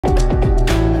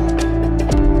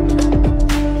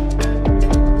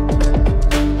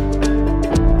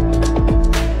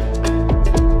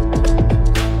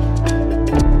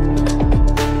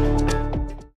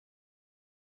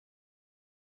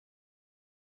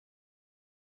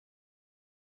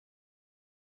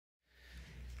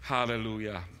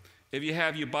Hallelujah. If you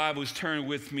have your Bibles, turn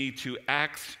with me to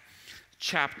Acts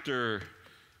chapter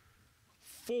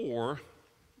 4,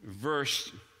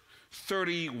 verse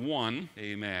 31.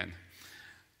 Amen.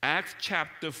 Acts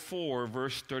chapter 4,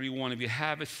 verse 31. If you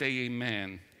have it, say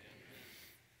amen.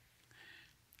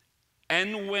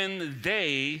 And when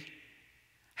they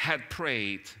had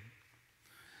prayed,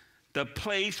 the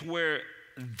place where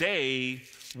they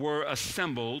were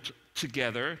assembled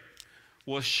together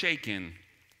was shaken,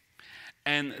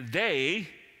 and they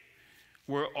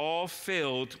were all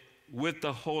filled with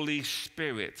the Holy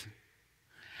Spirit,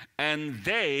 and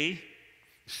they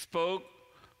spoke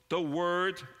the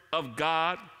word of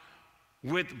God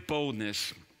with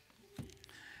boldness.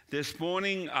 This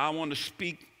morning, I want to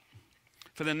speak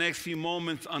for the next few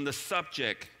moments on the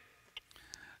subject,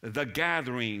 the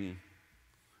gathering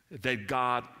that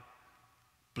God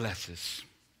blesses.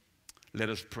 Let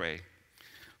us pray.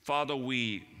 Father,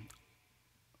 we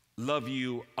love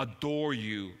you, adore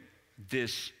you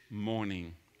this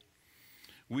morning.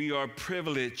 We are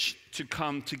privileged to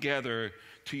come together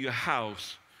to your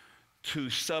house to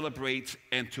celebrate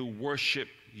and to worship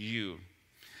you.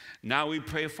 Now we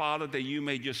pray, Father, that you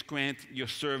may just grant your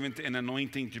servant an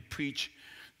anointing to preach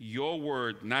your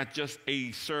word, not just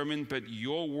a sermon, but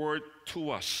your word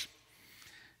to us.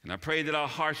 And I pray that our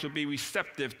hearts will be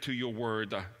receptive to your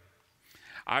word.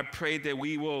 I pray that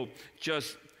we will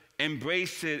just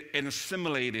embrace it and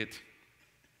assimilate it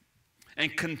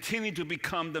and continue to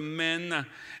become the men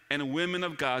and women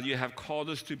of God you have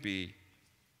called us to be.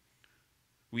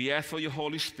 We ask for your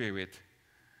Holy Spirit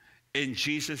in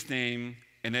Jesus' name,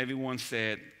 and everyone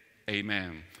said,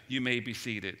 amen. You may be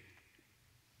seated.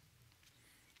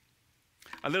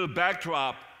 A little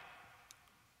backdrop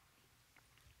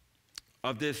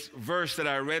of this verse that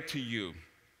I read to you.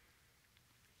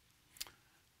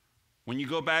 When you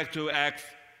go back to Acts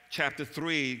chapter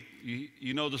 3,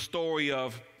 you know the story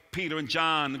of Peter and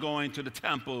John going to the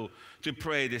temple to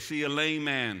pray. They see a lame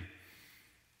man.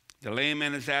 The lame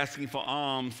man is asking for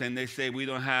alms, and they say, we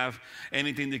don't have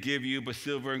anything to give you but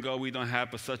silver and gold we don't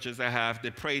have, but such as I have.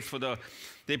 They pray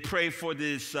for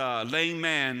this lame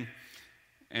man,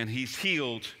 and he's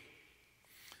healed.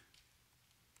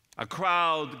 A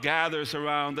crowd gathers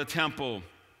around the temple,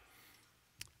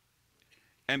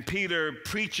 and Peter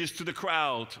preaches to the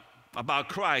crowd about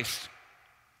Christ.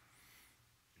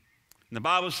 And the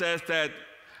Bible says that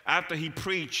after he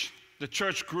preached, the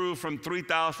church grew from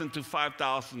 3,000 to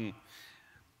 5,000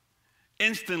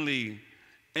 instantly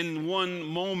in one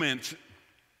moment.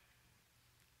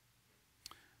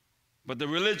 But the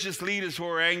religious leaders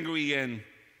were angry, and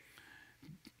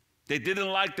they didn't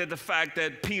like the fact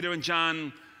that Peter and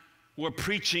John were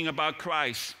preaching about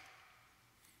Christ.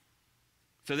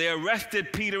 So they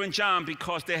arrested Peter and John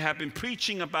because they had been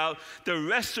preaching about the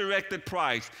resurrected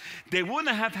Christ. They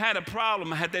wouldn't have had a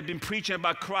problem had they been preaching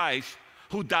about Christ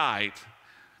who died.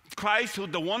 Christ, who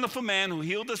the wonderful man who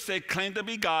healed the sick, claimed to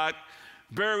be God,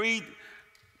 buried,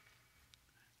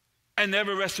 and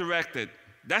never resurrected.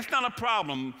 That's not a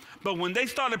problem. But when they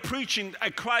started preaching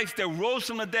a Christ that rose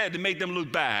from the dead, it made them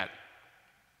look bad.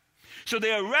 So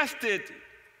they arrested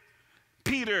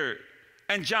Peter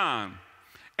and John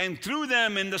and threw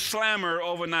them in the slammer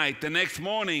overnight. The next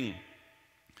morning,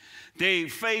 they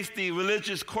faced the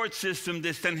religious court system,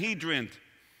 the Sanhedrin.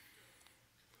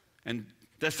 And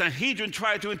the Sanhedrin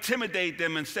tried to intimidate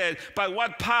them and said, by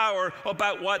what power or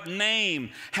by what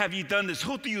name have you done this?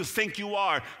 Who do you think you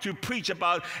are to preach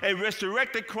about a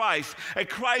resurrected Christ, a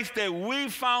Christ that we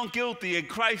found guilty, a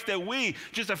Christ that we,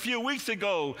 just a few weeks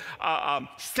ago,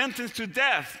 sentenced to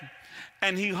death?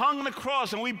 And he hung on the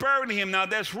cross, and we buried him. Now,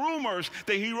 there's rumors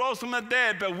that he rose from the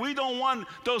dead, but we don't want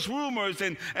those rumors.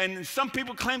 And some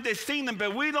people claim they've seen him,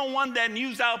 but we don't want that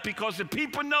news out, because if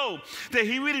people know that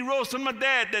he really rose from the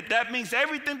dead, that means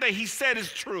everything that he said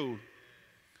is true.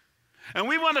 And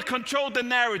we want to control the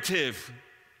narrative.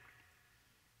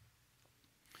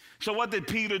 So what did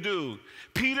Peter do?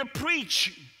 Peter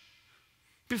preached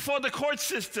before the court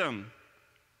system.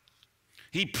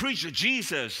 He preached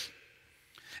Jesus.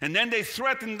 And then they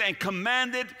threatened and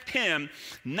commanded him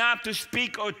not to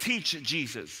speak or teach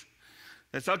Jesus.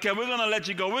 That's okay, we're going to let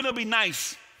you go. We're going to be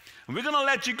nice. And we're going to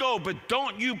let you go, but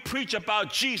don't you preach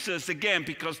about Jesus again,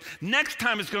 because next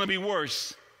time it's going to be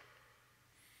worse.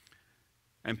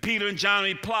 And Peter and John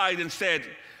replied and said,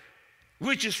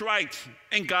 which is right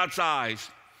in God's eyes,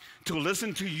 to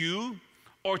listen to you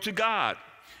or to God?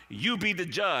 You be the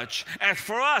judge. As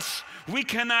for us, we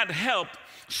cannot help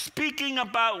speaking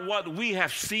about what we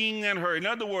have seen and heard. In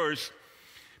other words,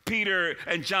 Peter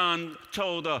and John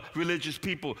told the religious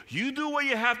people, you do what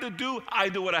you have to do, I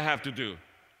do what I have to do.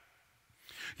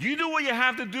 You do what you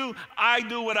have to do. I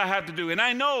do what I have to do. And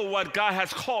I know what God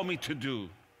has called me to do.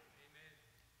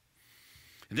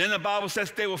 And then the Bible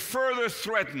says they were further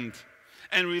threatened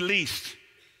and released.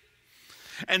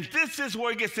 And this is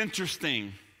where it gets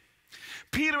interesting.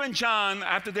 Peter and John,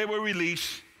 after they were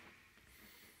released,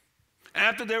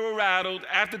 after they were rattled,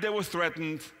 after they were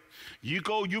threatened, you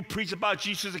go, you preach about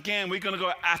Jesus again. We're going to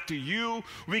go after you.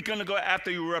 We're going to go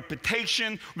after your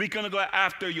reputation. We're going to go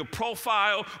after your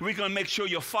profile. We're going to make sure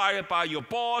you're fired by your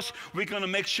boss. We're going to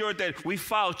make sure that we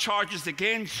file charges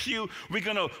against you. We're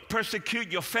going to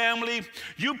persecute your family.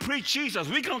 You preach Jesus.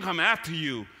 We're going to come after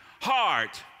you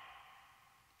hard.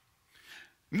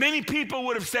 Many people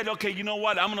would have said, okay, you know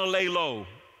what? I'm going to lay low.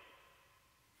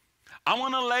 I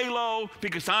want to lay low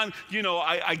because I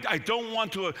don't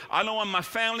want my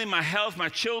family, my health, my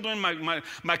children,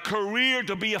 my career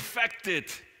to be affected.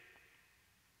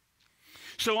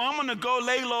 So I'm going to go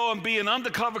lay low and be an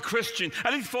undercover Christian,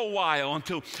 at least for a while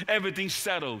until everything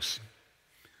settles.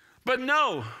 But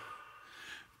no,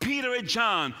 Peter and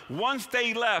John, once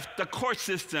they left the court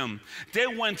system, they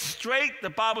went straight, the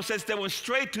Bible says they went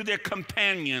straight to their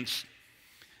companions.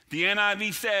 The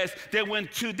NIV says they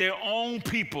went to their own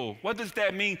people. What does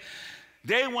that mean?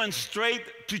 They went straight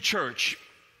to church.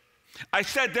 I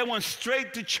said they went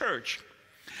straight to church.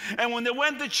 And when they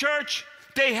went to church,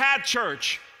 they had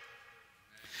church.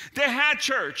 They had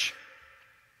church.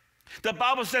 The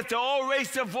Bible says they all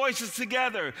raised their voices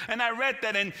together. And I read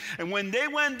that. And when they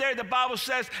went there, the Bible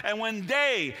says, and when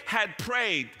they had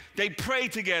prayed, they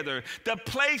prayed together. The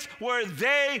place where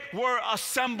they were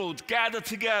assembled, gathered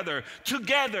together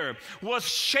was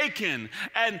shaken.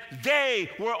 And they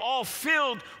were all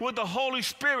filled with the Holy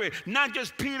Spirit. Not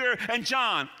just Peter and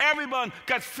John. Everyone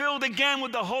got filled again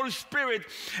with the Holy Spirit.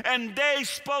 And they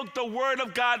spoke the word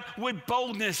of God with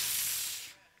boldness.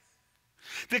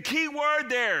 The key word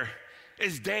there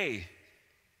is they.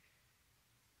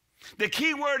 The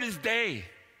key word is they.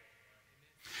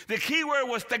 The key word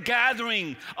was the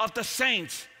gathering of the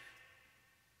saints.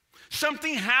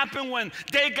 Something happened when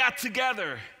they got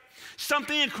together.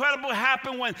 Something incredible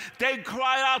happened when they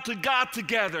cried out to God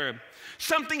together.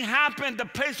 Something happened, the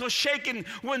place was shaken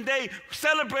when they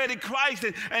celebrated Christ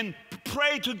and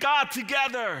prayed to God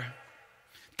together.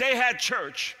 They had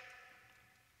church.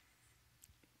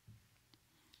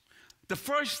 The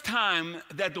first time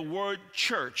that the word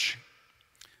church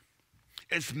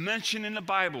is mentioned in the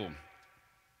Bible,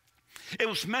 it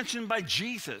was mentioned by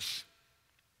Jesus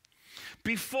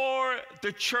before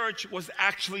the church was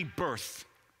actually birthed.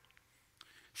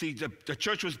 See, the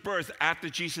church was birthed after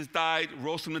Jesus died,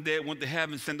 rose from the dead, went to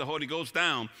heaven, sent the Holy Ghost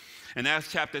down. In Acts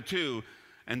chapter 2,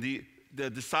 and the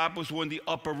disciples were in the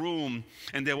upper room,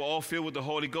 and they were all filled with the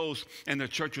Holy Ghost, and the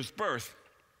church was birthed.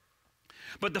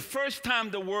 But the first time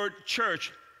the word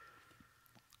church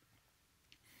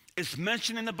is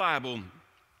mentioned in the Bible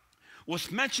was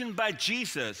mentioned by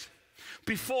Jesus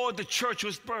before the church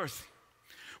was birthed.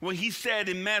 When he said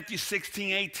in Matthew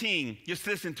 16:18, just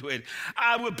listen to it,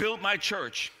 I will build my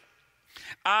church.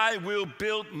 I will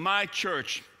build my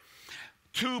church.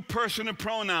 Two personal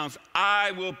pronouns.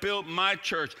 I will build my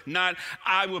church. Not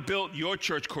I will build your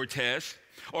church, Cortez.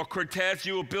 Or Cortez,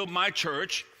 you will build my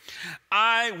church.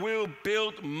 I will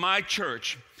build my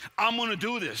church. I'm going to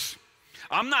do this.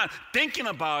 I'm not thinking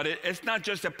about it. It's not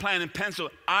just a plan and pencil.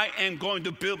 I am going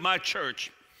to build my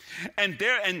church. And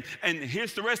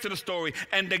here's the rest of the story.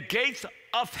 And the gates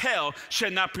of hell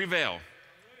shall not prevail.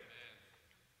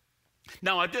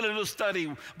 Now, I did a little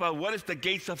study about what is the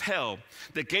gates of hell.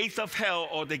 The gates of hell,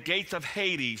 or the gates of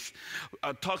Hades,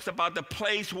 talks about the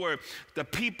place where the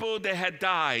people that had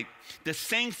died, the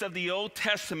saints of the Old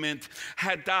Testament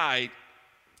had died,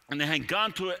 and they had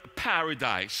gone to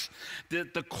paradise,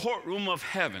 the courtroom of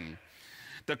heaven.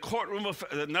 The courtroom of,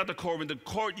 not the courtroom, the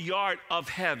courtyard of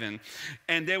heaven,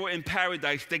 and they were in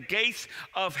paradise. The gates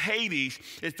of Hades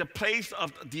is the place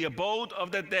of the abode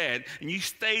of the dead, and you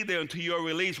stay there until you're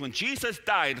released. When Jesus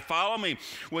died, follow me,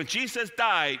 when Jesus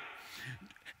died,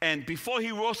 and before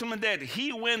he rose from the dead,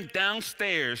 he went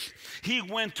downstairs. He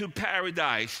went to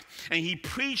paradise, and he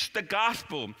preached the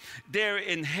gospel there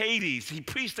in Hades. He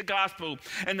preached the gospel,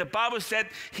 and the Bible says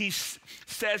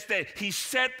that he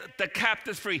set the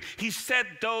captives free. He set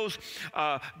those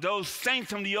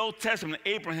saints from the Old Testament,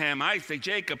 Abraham, Isaac,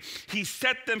 Jacob. He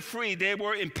set them free. They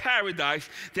were in paradise.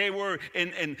 They were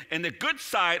in the good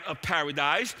side of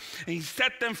paradise, and he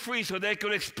set them free so they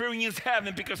could experience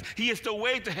heaven, because he is the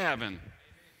way to heaven.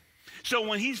 So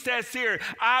when he says here,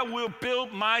 I will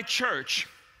build my church,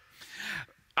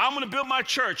 I'm going to build my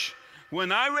church.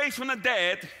 When I raise from the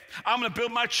dead, I'm going to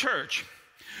build my church.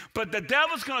 But the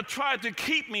devil's going to try to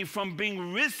keep me from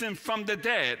being risen from the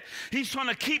dead. He's trying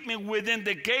to keep me within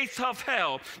the gates of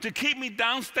hell, to keep me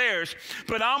downstairs.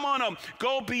 But I'm going to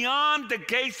go beyond the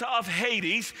gates of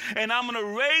Hades, and I'm going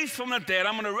to raise from the dead.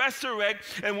 I'm going to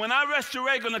resurrect. And when I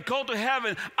resurrect, I'm going to go to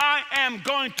heaven. I am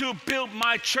going to build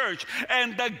my church,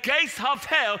 and the gates of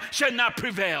hell shall not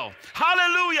prevail.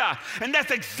 Hallelujah. And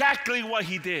that's exactly what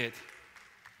he did.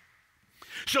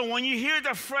 So when you hear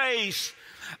the phrase,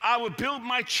 I will build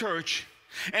my church,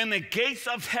 and the gates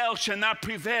of hell shall not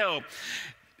prevail,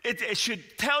 it should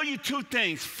tell you two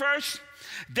things. First,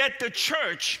 that the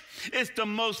church is the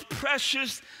most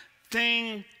precious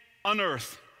thing on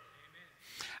earth.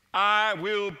 I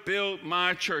will build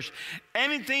my church.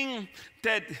 Anything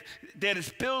that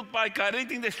is built by God,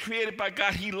 anything that's created by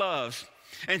God, he loves.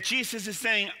 And Jesus is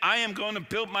saying, I am going to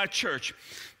build my church.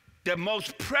 The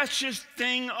most precious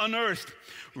thing on earth.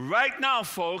 Right now,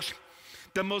 folks,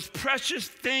 the most precious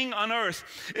thing on earth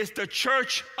is the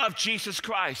church of Jesus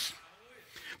Christ.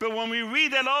 But when we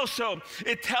read that also,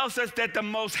 it tells us that the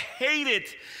most hated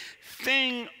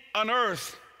thing on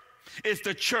earth is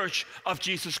the church of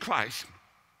Jesus Christ.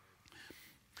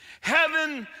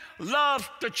 Heaven loves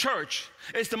the church.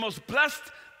 It's the most blessed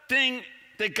thing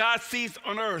that God sees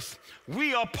on earth.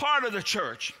 We are part of the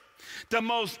church. The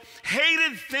most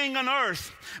hated thing on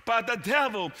earth by the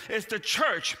devil is the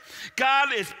church.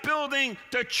 God is building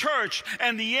the church,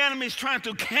 and the enemy is trying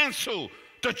to cancel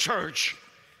the church.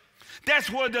 That's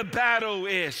where the battle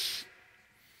is.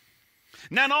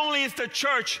 Not only is the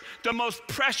church the most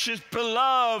precious,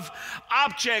 beloved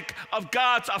object of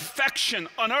God's affection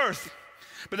on earth,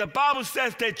 but the Bible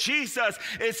says that Jesus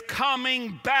is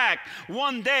coming back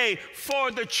one day for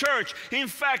the church. In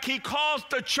fact, he calls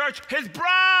the church his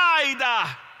bride.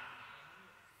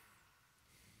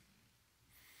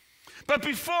 But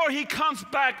before he comes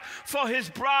back for his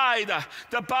bride,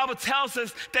 the Bible tells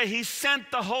us that he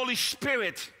sent the Holy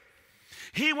Spirit.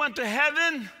 He went to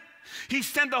heaven. He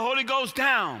sent the Holy Ghost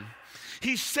down.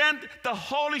 He sent the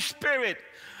Holy Spirit.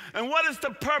 And what is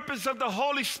the purpose of the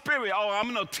Holy Spirit? Oh,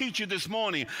 I'm going to teach you this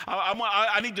morning.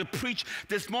 I need to preach.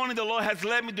 This morning the Lord has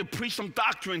led me to preach some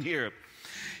doctrine here.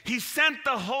 He sent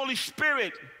the Holy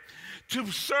Spirit to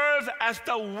serve as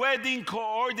the wedding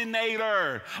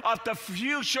coordinator of the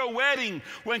future wedding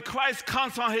when Christ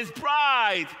comes on his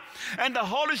bride. And the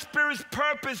Holy Spirit's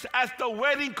purpose as the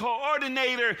wedding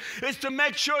coordinator is to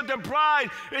make sure the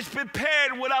bride is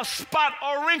prepared without spot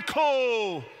or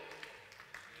wrinkle.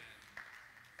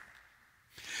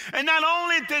 And not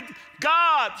only did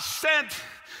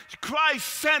Christ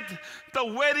sent the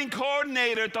wedding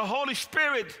coordinator, the Holy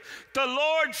Spirit, the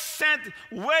Lord sent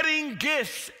wedding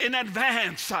gifts in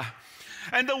advance.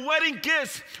 And the wedding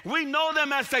gifts, we know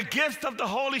them as the gift of the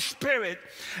Holy Spirit.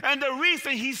 And the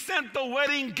reason he sent the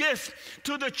wedding gifts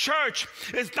to the church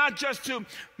is not just to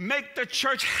make the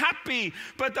church happy,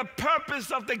 but the purpose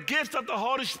of the gifts of the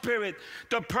Holy Spirit,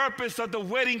 the purpose of the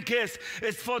wedding gifts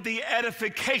is for the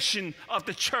edification of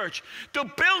the church, to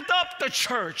build up the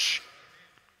church.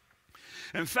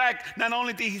 In fact, not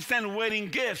only did he send wedding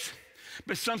gifts,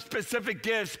 but some specific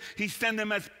gifts, he sent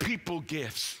them as people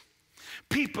gifts.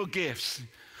 People gifts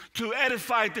to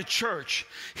edify the church.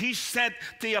 He sent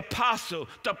the apostle,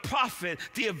 the prophet,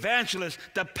 the evangelist,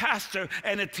 the pastor,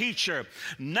 and the teacher,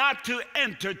 not to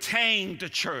entertain the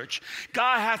church.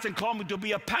 God hasn't called me to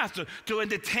be a pastor, to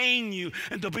entertain you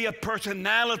and to be a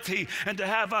personality and to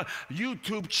have a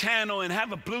YouTube channel and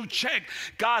have a blue check.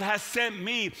 God has sent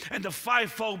me and the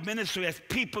fivefold ministry as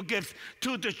people gifts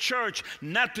to the church,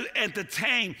 not to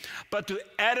entertain, but to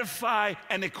edify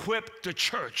and equip the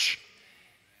church.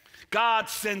 God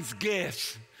sends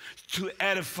gifts to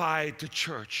edify the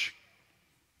church.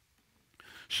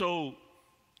 So,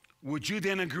 would you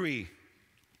then agree,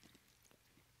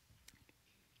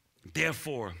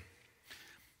 therefore,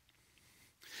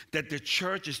 that the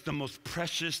church is the most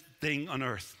precious thing on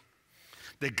earth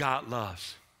that God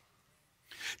loves,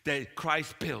 that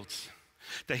Christ builds,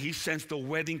 that he sends the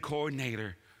wedding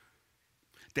coordinator,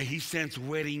 that he sends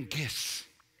wedding gifts?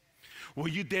 Will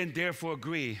you then therefore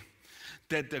agree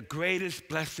that the greatest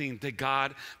blessing that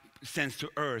God sends to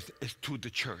earth is to the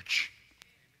church?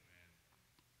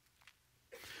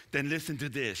 Then listen to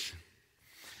this.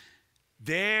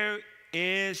 There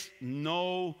is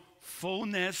no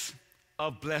fullness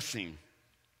of blessing.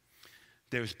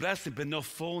 There is blessing, but no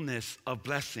fullness of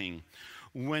blessing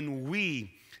when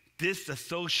we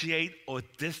disassociate or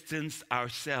distance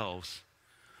ourselves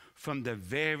from the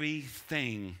very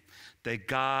thing that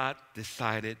God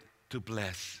decided to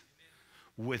bless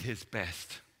with his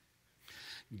best.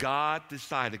 God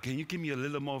decided, can you give me a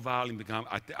little more volume because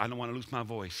I don't want to lose my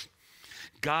voice.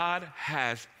 God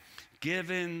has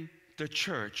given the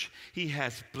church, he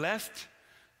has blessed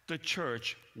the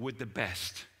church with the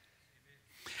best.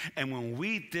 And when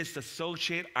we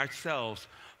disassociate ourselves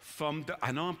from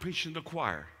I know I'm preaching to the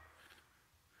choir,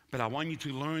 but I want you to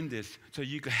learn this so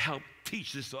you can help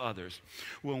teach this to others.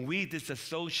 When we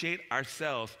disassociate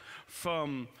ourselves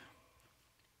from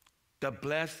the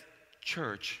blessed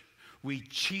church, we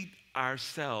cheat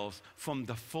ourselves from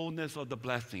the fullness of the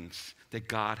blessings that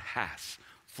God has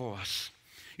for us.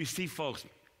 You see, folks,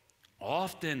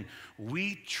 often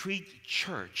we treat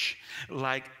church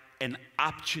like an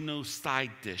optional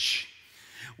side dish.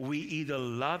 We either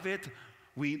love it,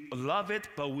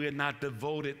 but we're not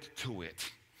devoted to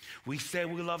it. We say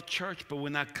we love church, but we're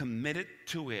not committed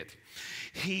to it.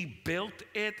 He built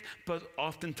it, but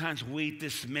oftentimes we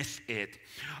dismiss it.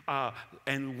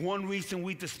 And one reason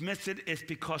we dismiss it is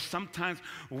because sometimes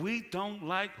we don't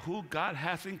like who God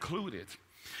has included.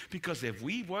 Because if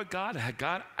we were God, had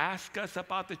God asked us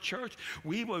about the church,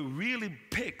 we would really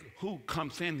pick who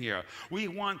comes in here. We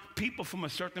want people from a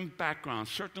certain background,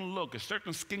 certain look, a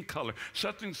certain skin color,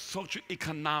 certain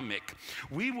socioeconomic.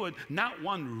 We would not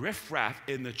want riffraff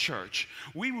in the church.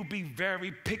 We would be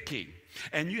very picky.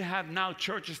 And you have now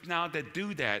churches now that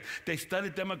do that. They study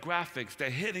demographics. They're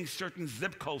hitting certain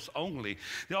zip codes only.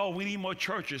 We need more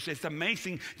churches. It's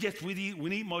amazing. Yes, we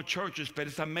need more churches, but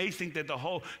it's amazing that the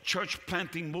whole church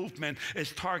planting movement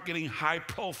is targeting high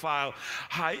profile,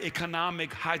 high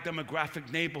economic, high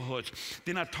demographic neighborhoods.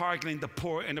 They're not targeting the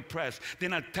poor and oppressed. They're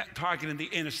not targeting the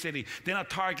inner city. They're not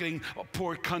targeting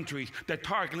poor countries. They're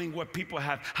targeting where people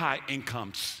have high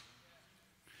incomes.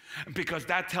 Because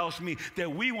that tells me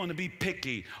that we want to be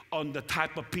picky on the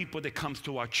type of people that comes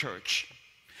to our church.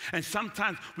 And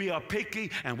sometimes we are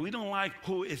picky and we don't like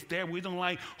who is there. We don't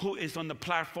like who is on the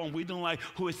platform. We don't like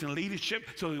who is in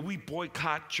leadership. So we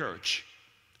boycott church.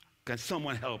 Can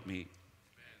someone help me?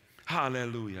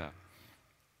 Hallelujah.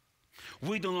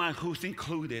 We don't like who's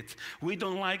included. We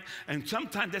don't like, and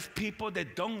sometimes there's people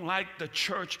that don't like the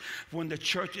church when the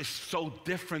church is so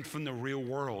different from the real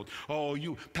world. Oh,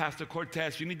 you, Pastor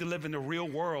Cortez, you need to live in the real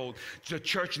world. The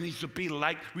church needs to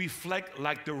reflect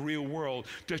like the real world.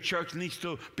 The church needs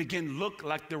to look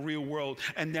like the real world.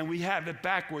 And then we have it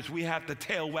backwards. We have the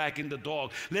tail wagging the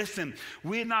dog. Listen,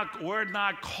 we're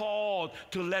not called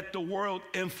to let the world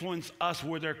influence us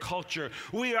with their culture.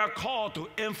 We are called to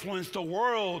influence the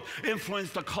world, influence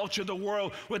the culture of the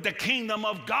world with the kingdom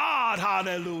of God.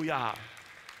 Hallelujah.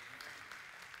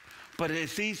 But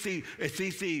it's easy.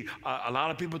 A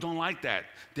lot of people don't like that.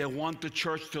 They want the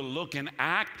church to look and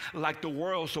act like the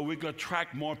world so we can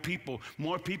attract more people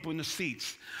in the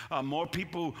seats, more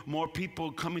people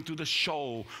coming to the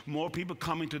show, more people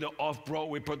coming to the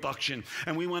off-Broadway production.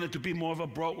 And we want it to be more of a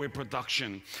Broadway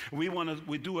production. We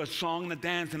do a song and a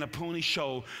dance and a pony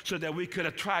show so that we could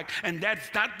attract. And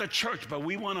that's not the church, but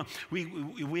we want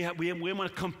to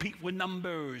compete with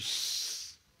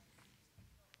numbers.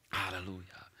 Hallelujah.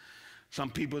 Some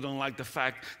people don't like the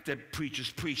fact that preachers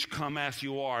preach, come as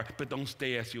you are, but don't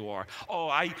stay as you are.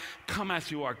 Oh, come as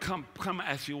you are, come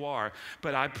as you are.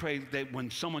 But I pray that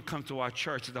when someone comes to our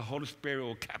church, the Holy Spirit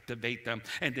will captivate them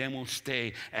and they won't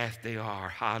stay as they are.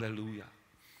 Hallelujah.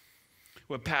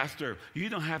 Well, Pastor, you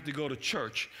don't have to go to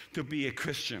church to be a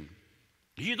Christian.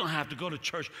 You don't have to go to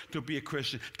church to be a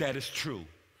Christian. That is true.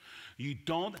 You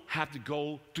don't have to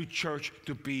go to church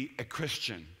to be a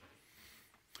Christian.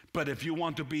 But if you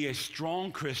want to be a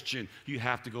strong Christian, you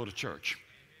have to go to church.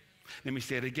 Let me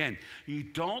say it again. You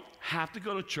don't have to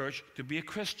go to church to be a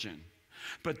Christian.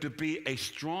 But to be a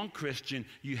strong Christian,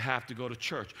 you have to go to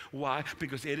church. Why?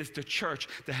 Because it is the church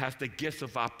that has the gifts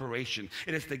of operation.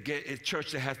 It is the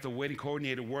church that has the wedding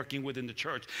coordinator working within the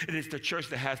church. It is the church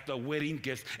that has the wedding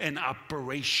gifts in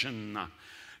operation.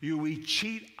 We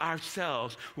cheat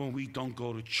ourselves when we don't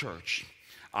go to church.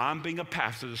 I'm being a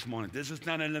pastor this morning. This is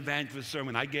not an evangelist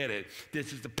sermon. I get it.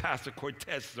 This is the Pastor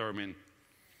Cortez sermon.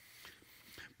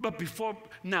 But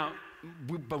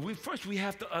first we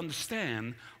have to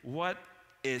understand what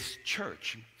is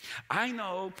church. I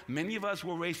know many of us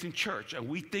were raised in church and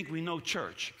we think we know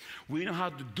church. We know how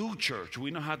to do church. We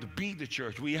know how to be the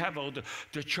church. We have all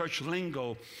the church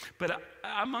lingo. But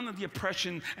I'm under the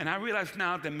impression, and I realize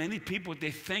now that many people,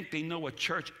 they think they know what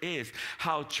church is,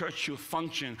 how church should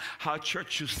function, how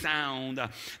church should sound.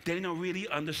 They don't really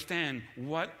understand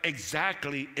what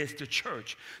exactly is the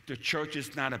church. The church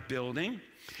is not a building.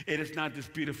 It is not this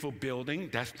beautiful building.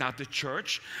 That's not the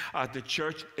church. The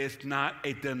church is not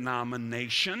a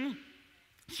denomination.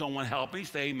 Someone help me,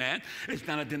 say amen. It's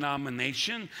not a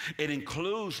denomination. It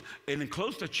includes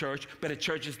the church, but a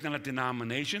church is not a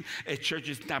denomination. A church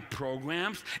is not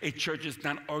programs. A church is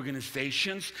not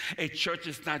organizations. A church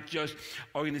is not just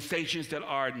organizations that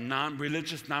are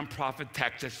non-religious, non-profit,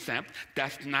 tax exempt.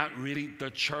 That's not really the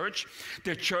church.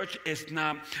 The church is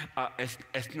not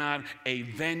it's not a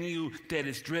venue that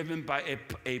is driven by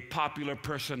a popular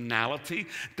personality.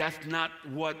 That's not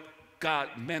what God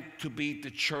meant to be the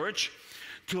church.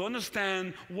 To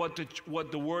understand what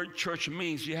the word church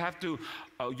means, you have to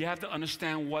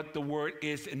understand what the word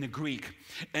is in the Greek.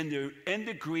 And in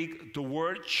the Greek, the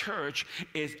word church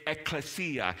is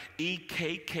ekklesia,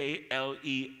 E-K-K-L-E-S-I-A.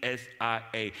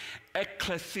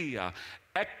 Ekklesia.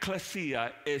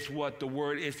 Ecclesia is what the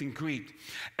word is in Greek.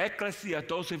 Ecclesia,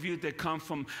 those of you that come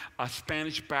from a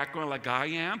Spanish background like I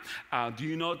am, do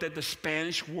you know that the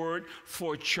Spanish word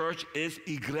for church is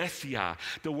iglesia?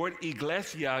 The word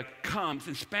iglesia comes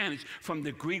in Spanish from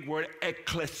the Greek word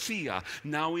ecclesia.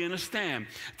 Now we understand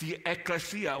the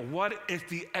ecclesia. What is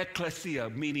the ecclesia?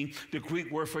 Meaning the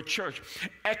Greek word for church.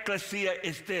 Ecclesia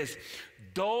is this: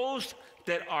 those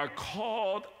that are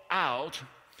called out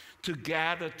to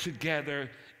gather together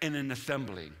in an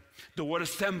assembly. The word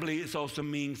assembly also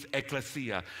means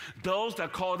ecclesia. Those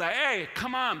that call that, hey,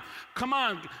 come on,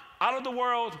 out of the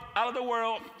world, out of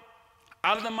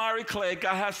the miry clay.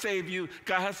 God has saved you.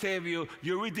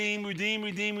 You're redeemed.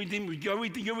 You're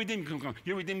redeemed. Come.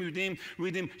 You're redeemed.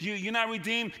 You're not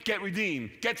redeemed. Get redeemed.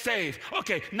 Get saved.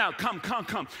 Okay, now come.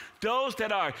 Those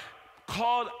that are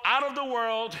called out of the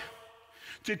world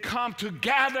to come to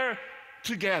gather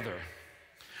together.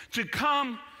 To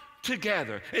come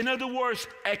together. In other words,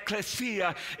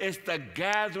 ecclesia is the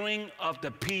gathering of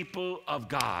the people of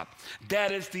God.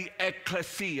 That is the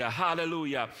ecclesia.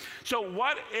 Hallelujah. So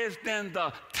what is then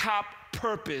the top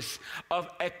purpose of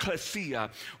ecclesia?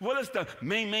 What is the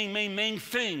main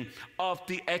thing of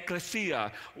the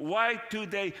ecclesia? Why do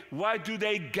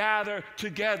they gather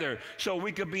together? So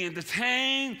we could be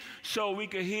entertained, so we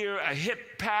could hear a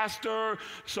hip pastor,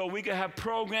 so we could have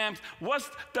programs. What's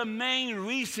the main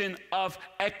reason of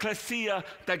ecclesia,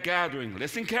 the gathering?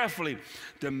 Listen carefully.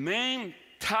 The main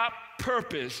top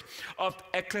purpose of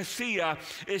ecclesia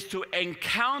is to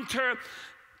encounter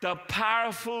the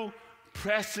powerful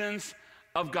presence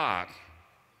of God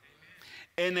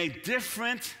in a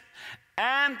different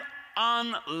and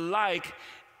unlike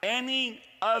any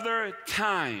other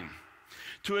time.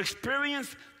 To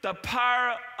experience the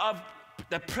power of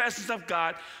the presence of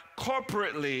God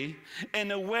corporately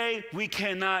in a way we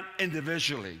cannot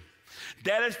individually.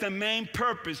 That is the main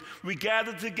purpose. We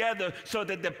gather together so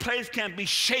that the place can't be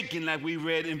shaken, like we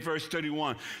read in verse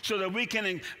 31, so that we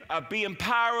can be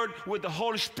empowered with the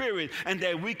Holy Spirit and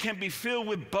that we can be filled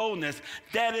with boldness.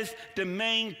 That is the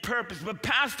main purpose. But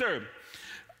Pastor,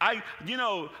 I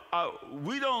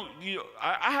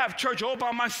have church all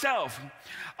by myself.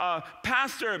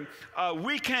 Pastor,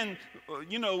 we don't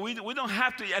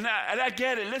have to, and I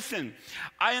get it. Listen,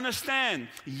 I understand.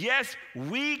 Yes,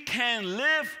 we can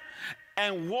live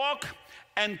and walk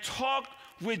and talk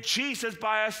with Jesus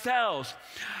by ourselves.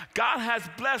 God has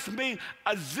blessed me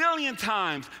a zillion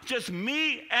times, just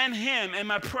me and him in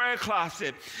my prayer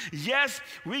closet. Yes,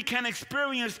 we can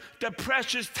experience the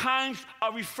precious times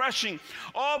of refreshing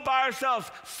all by ourselves,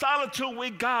 solitude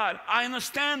with God. I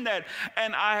understand that,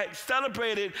 and I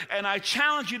celebrate it, and I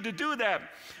challenge you to do that.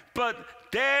 But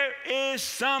there is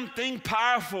something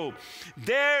powerful.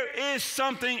 There is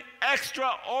something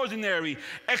extraordinary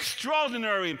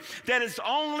that is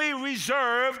only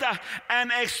reserved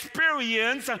and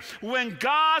experienced when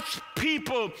God's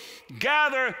people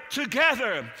gather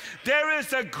together. There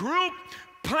is a group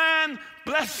plan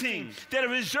blessing that is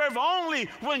reserved only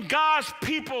when God's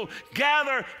people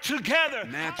gather together.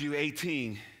 Matthew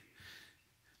 18,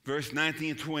 verse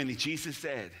 19 and 20, Jesus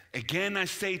said, "Again I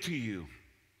say to you,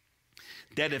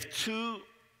 that if two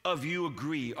of you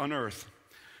agree on earth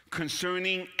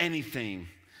concerning anything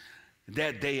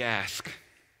that they ask,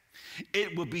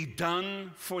 it will be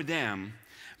done for them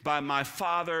by my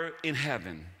Father in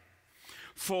heaven.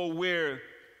 For where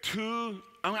two,"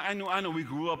 I know we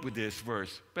grew up with this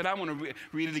verse, but I want to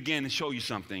read it again and show you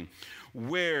something.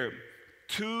 "Where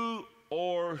two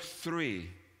or three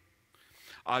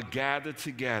are gathered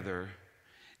together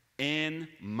in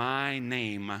my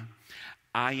name,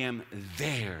 I am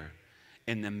there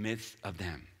in the midst of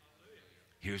them."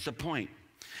 Here's the point.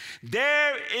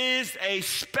 There is a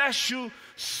special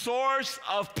source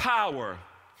of power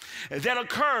that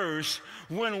occurs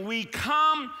when we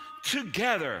come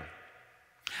together.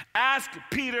 Ask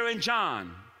Peter and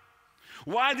John.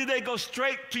 Why did they go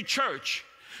straight to church?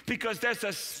 Because there's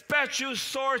a special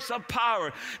source of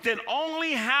power that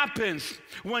only happens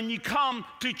when you come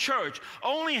to church,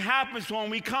 only happens when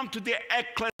we come to the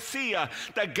ecclesia,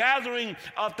 the gathering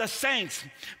of the saints.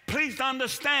 Please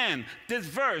understand this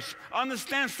verse.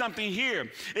 Understand something here.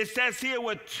 It says here,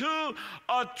 where two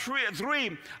or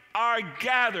three are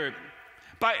gathered.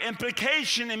 By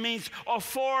implication, it means or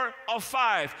 4 or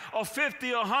 5 or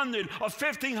 50 or 100 or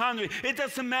 1,500. It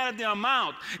doesn't matter the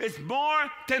amount. It's more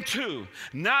than 2,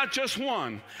 not just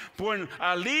 1. But when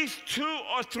at least 2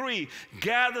 or 3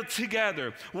 gather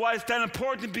together. Why is that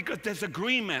important? Because there's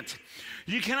agreement.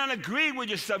 You cannot agree with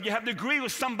yourself. You have to agree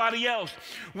with somebody else.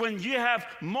 When you have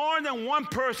more than one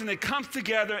person that comes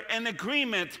together in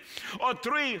agreement, or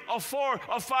 3 or 4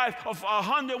 or 5 or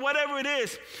 100, whatever it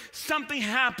is, something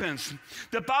happens.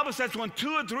 The Bible says when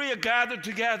 2 or 3 are gathered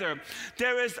together,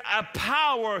 there is a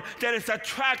power that is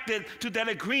attracted to that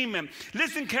agreement.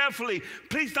 Listen carefully.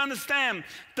 Please understand,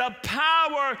 the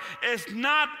power is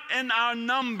not in our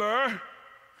number.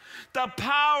 The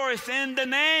power is in the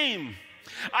name.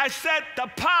 I said the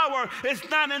power is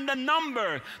not in the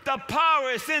number. The power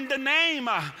is in the name.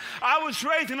 I was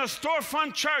raised in a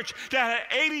storefront church that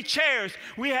had 80 chairs.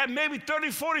 We had maybe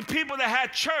 30, 40 people that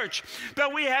had church.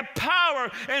 But we had power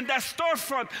in that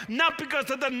storefront, not because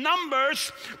of the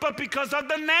numbers, but because of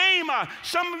the name.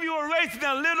 Some of you were raised in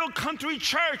a little country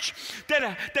church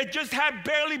that just had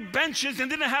barely benches and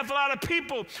didn't have a lot of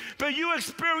people. But you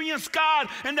experienced God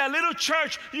in that little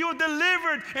church. You were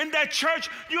delivered in that church.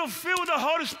 You feel the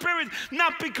Holy Spirit,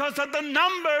 not because of the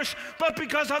numbers, but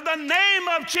because of the name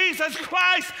of Jesus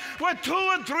Christ, where 2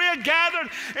 or 3 are gathered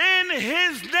in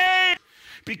his name.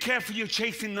 Be careful you're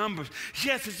chasing numbers.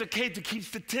 Yes, it's okay to keep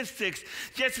statistics.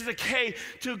 Yes, it's okay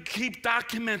to keep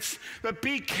documents, but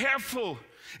be careful.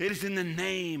 It is in the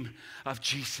name of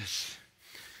Jesus.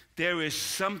 There is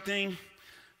something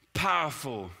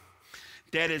powerful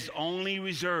that is only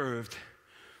reserved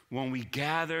when we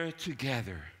gather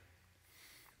together.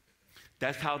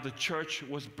 That's how the church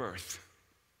was birthed.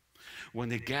 When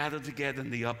they gathered together in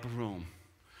the upper room,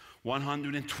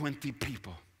 120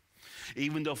 people.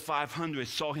 Even though 500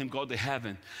 saw him go to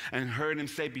heaven and heard him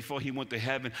say before he went to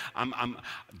heaven,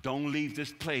 don't leave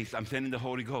this place. I'm sending the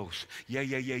Holy Ghost.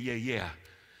 Yeah.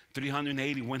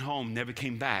 380 went home, never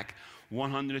came back.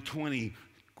 120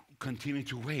 continued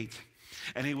to wait.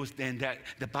 And it was then that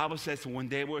the Bible says when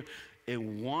they were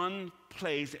in one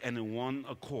place and in one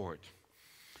accord,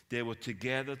 they were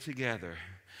together.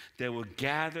 They were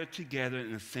gathered together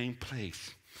in the same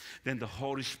place. Then the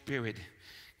Holy Spirit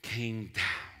came down.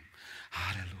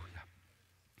 Hallelujah.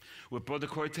 With Brother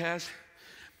Cortez,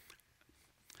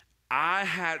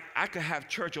 I could have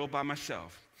church all by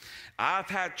myself. I've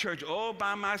had church all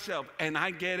by myself, and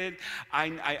I get it.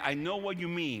 I know what you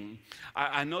mean.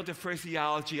 I know the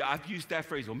phraseology. I've used that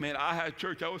phrase. Oh, man, I had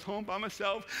church. I was home by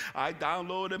myself. I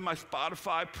downloaded my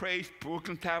Spotify praise,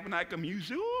 Brooklyn Tabernacle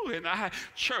music, and I had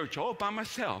church all by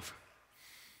myself.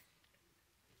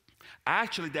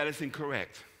 Actually, that is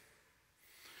incorrect.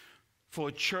 For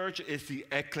church is the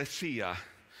ecclesia,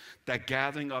 the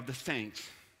gathering of the saints.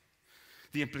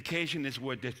 The implication is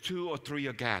where the 2 or 3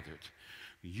 are gathered.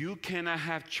 You cannot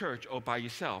have church all by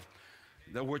yourself.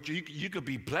 The word, you could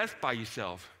be blessed by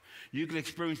yourself. You could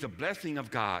experience the blessing of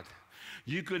God.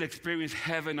 You could experience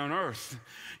heaven on earth.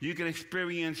 You could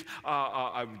experience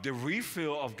the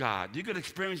refill of God. You could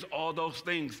experience all those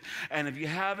things. And if you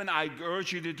haven't, I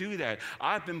urge you to do that.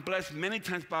 I've been blessed many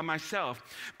times by myself,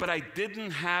 but I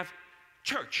didn't have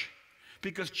church.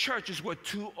 Because church is where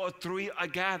 2 or 3 are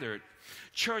gathered.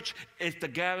 Church is the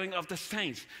gathering of the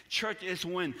saints. Church is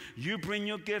when you bring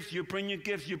your gifts,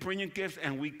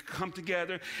 and we come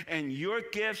together, and your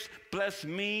gifts bless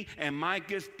me, and my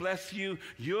gifts bless you.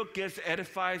 Your gifts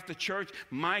edifies the church.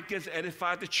 My gifts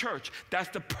edify the church. That's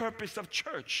the purpose of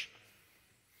church.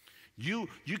 You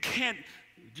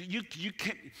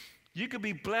could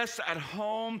be blessed at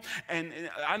home, and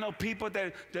I know people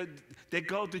that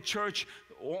go to church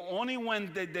only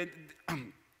when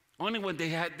they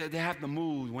have the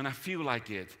mood, when I feel like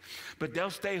it. But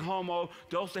they'll stay home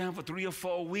for 3 or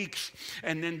 4 weeks,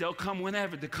 and then they'll come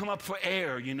whenever. They come up for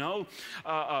air, you know.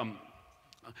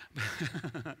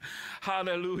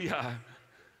 Hallelujah.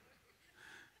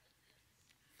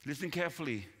 Listen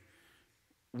carefully.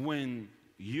 When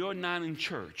you're not in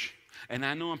church, and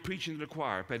I know I'm preaching to the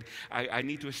choir, but I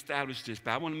need to establish this,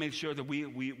 but I want to make sure that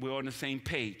we're on the same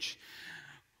page.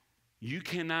 You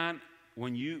cannot,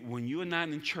 when you're not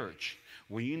in church,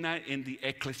 when you're not in the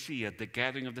ecclesia, the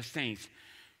gathering of the saints,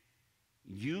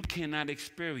 you cannot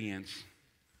experience,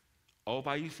 all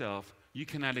by yourself, you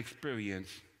cannot experience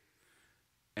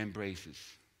embraces.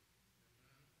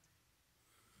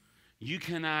 You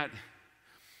cannot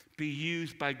be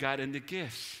used by God in the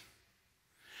gifts,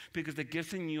 because the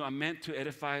gifts in you are meant to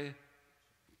edify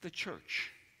the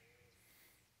church.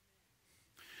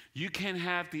 You can't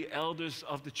have the elders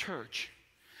of the church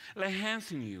lay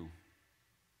hands on you.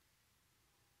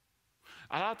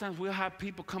 A lot of times we'll have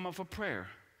people come up for prayer.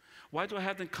 Why do I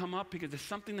have them come up? Because there's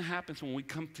something that happens when we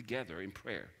come together in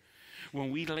prayer.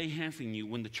 When we lay hands on you,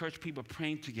 when the church people are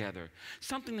praying together,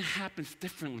 something happens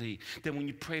differently than when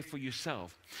you pray for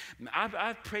yourself.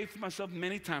 I've prayed for myself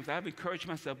many times. I've encouraged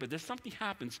myself, but there's something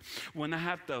happens when I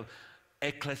have the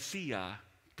ecclesia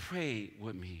pray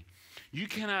with me. You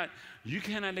cannot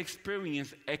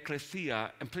experience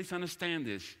ecclesia, and please understand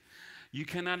this, you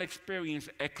cannot experience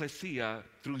ecclesia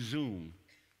through Zoom.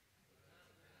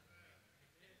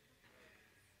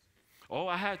 Oh,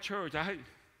 I had church.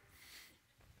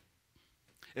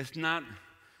 It's not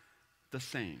the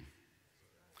same.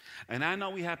 And I know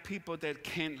we have people that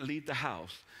can't leave the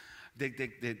house.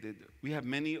 We have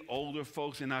many older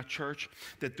folks in our church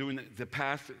that during the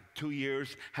past 2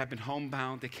 years have been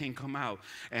homebound. They can't come out.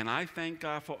 And I thank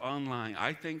God for online.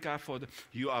 I thank God for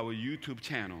our YouTube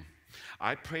channel.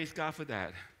 I praise God for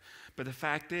that. But the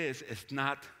fact is, it's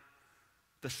not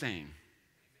the same.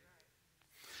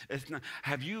 It's not.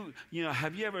 Have you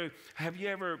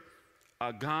ever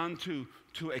gone to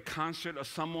a concert of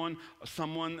someone,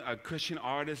 a Christian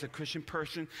artist, a Christian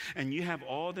person, and you have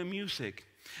all the music,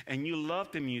 and you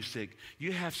love the music.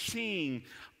 You have seen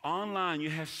online,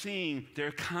 you have seen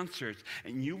their concerts,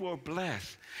 and you were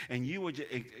blessed, and you were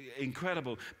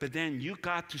incredible, but then you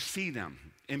got to see them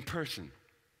in person.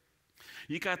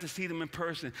 You got to see them in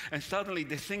person, and suddenly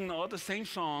they're singing all the same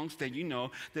songs that you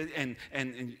know,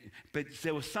 but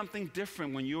there was something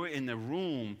different when you were in the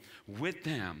room with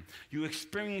them. You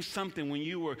experienced something when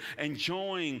you were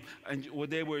enjoying what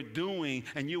they were doing,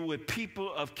 and you were with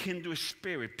people of kindred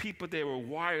spirit, people that were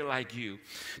wired like you.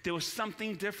 There was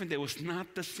something different that was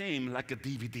not the same like a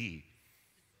DVD.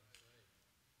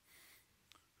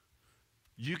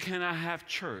 You cannot have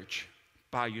church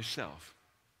by yourself.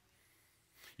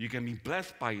 You can be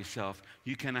blessed by yourself.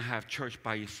 You cannot have church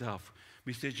by yourself.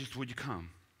 We said, just would you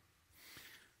come?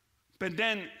 But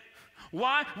then,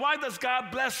 why does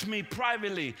God bless me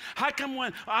privately? How come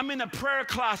when I'm in a prayer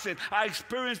closet, I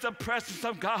experience the presence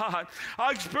of God?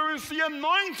 I experience the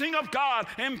anointing of God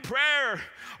in prayer.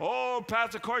 Oh,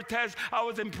 Pastor Cortez, I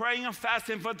was in praying and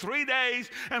fasting for 3 days,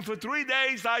 and for 3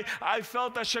 days I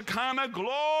felt the Shekinah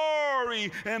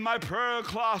glory in my prayer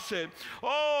closet.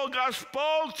 Oh, God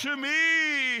spoke to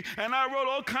me, and I wrote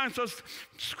all kinds of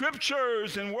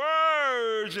scriptures and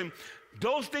words, and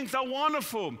those things are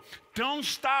wonderful. Don't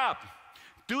stop.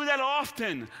 Do that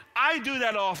often. I do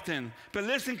that often. But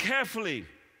listen carefully.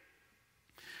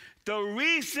 The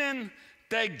reason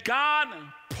that God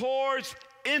pours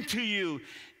into you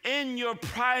in your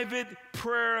private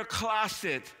prayer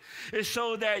closet is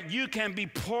so that you can be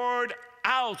poured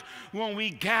out when we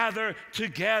gather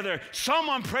together.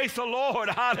 Someone praise the Lord.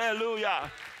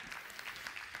 Hallelujah.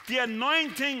 The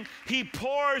anointing He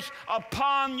pours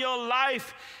upon your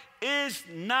life is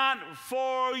not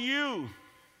for you.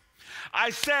 I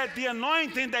said the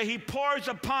anointing that He pours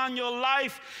upon your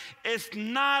life is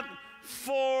not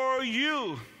for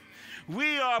you.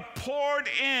 We are poured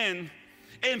in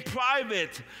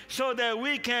private so that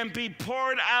we can be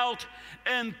poured out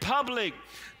in public.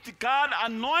 God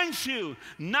anoints you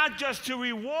not just to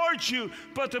reward you,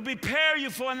 but to prepare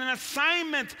you for an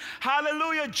assignment.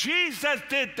 Hallelujah. Jesus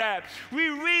did that. We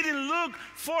read in Luke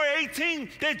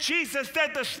 4:18 that Jesus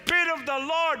said, the Spirit of the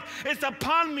Lord is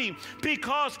upon me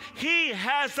because He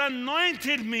has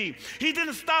anointed me. He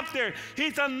didn't stop there.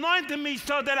 He's anointed me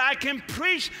so that I can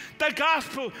preach the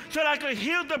gospel, so that I can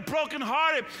heal the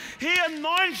brokenhearted. He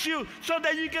anoints you so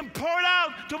that you can pour it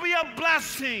out to be a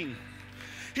blessing.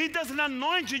 He doesn't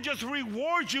anoint you, just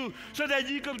reward you so that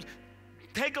you can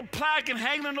take a plaque and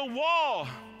hang it on the wall.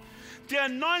 The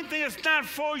anointing is not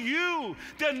for you.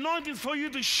 The anointing is for you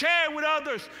to share with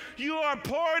others. You are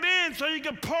poured in so you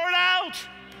can pour it out.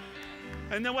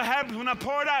 And then what happens when I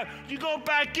pour it out? You go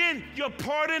back in. You're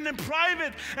poured in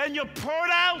private, and you're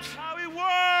poured out. How it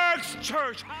works,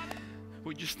 church.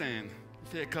 Would you stand?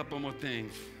 Say a couple more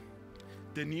things.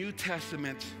 The New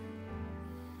Testament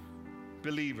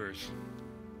believers,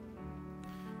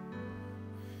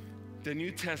 the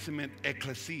New Testament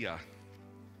ecclesia,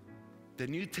 the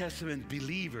New Testament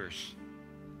believers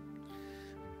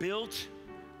built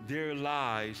their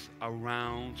lives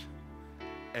around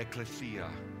ecclesia.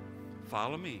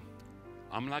 Follow me.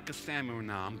 I'm like a salmon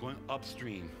now. I'm going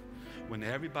upstream when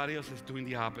everybody else is doing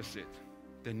the opposite.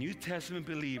 The New Testament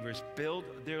believers built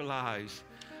their lives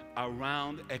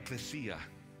around ecclesia.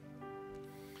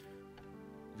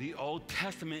 the Old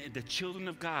Testament, the children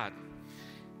of God,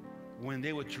 when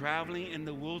they were traveling in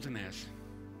the wilderness,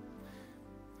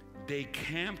 they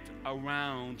camped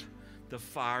around the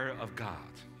fire of God.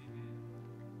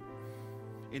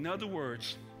 In other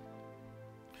words,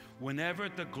 whenever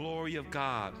the glory of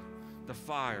God, the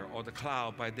fire or the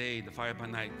cloud by day, the fire by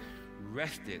night,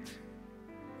 rested,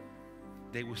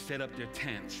 they would set up their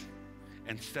tents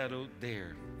and settle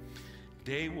there.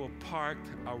 They were parked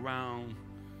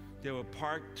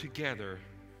together,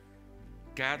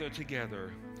 gathered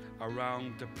together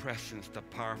around the presence, the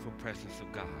powerful presence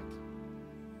of God.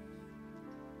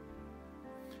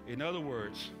 In other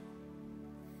words,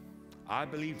 I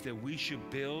believe that we should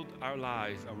build our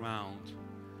lives around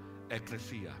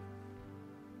ecclesia,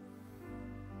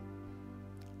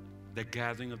 the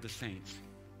gathering of the saints.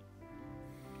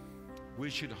 We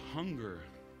should hunger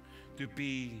to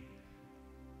be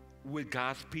with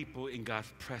God's people in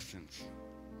God's presence.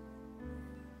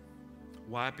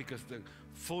 Why? Because the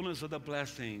fullness of the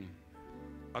blessing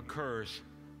occurs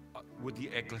with the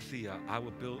ecclesia. I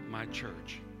will build my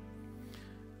church.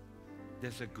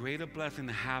 There's a greater blessing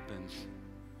that happens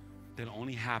that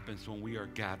only happens when we are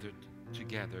gathered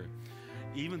together.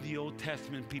 Even the Old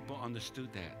Testament people understood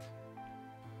that.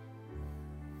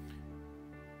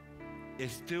 It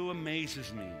still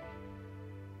amazes me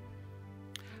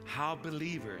how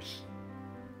believers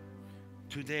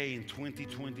today in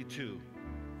 2022,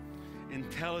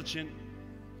 intelligent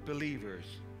believers,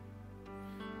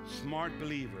 smart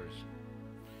believers,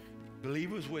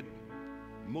 believers with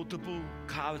multiple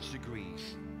college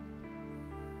degrees,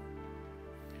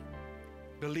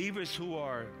 believers who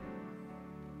are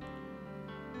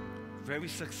very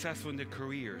successful in their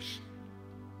careers.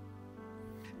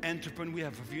 We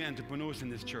have a few entrepreneurs in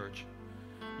this church.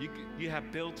 You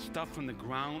have built stuff from the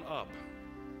ground up.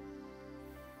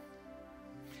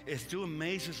 It still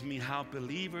amazes me how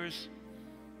believers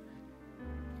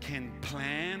can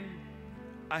plan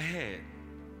ahead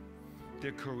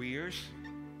their careers.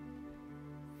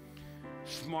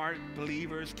 Smart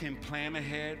believers can plan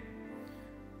ahead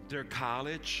their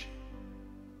college.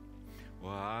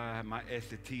 Well, my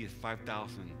SAT is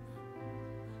 5,000.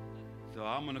 So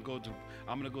I'm gonna go to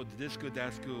this school,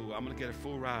 that school. I'm gonna get a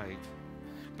full ride.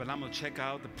 But I'm gonna check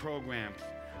out the programs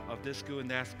of this school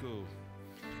and that school.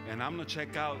 And I'm gonna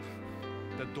check out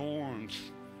the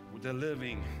dorms with the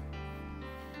living.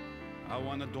 I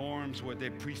want the dorms where they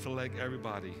pre-select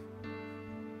everybody.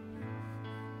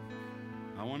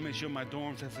 I want to make sure my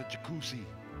dorms has a jacuzzi.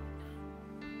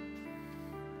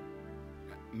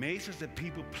 Amazes that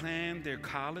people plan their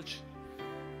college.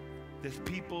 There's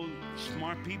people,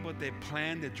 smart people, they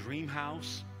plan their dream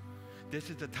house. This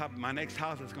is the top, my next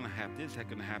house is going to have this, it's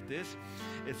going to have this.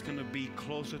 It's going to be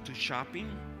closer to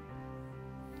shopping.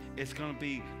 It's going to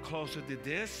be closer to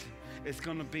this. It's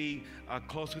going to be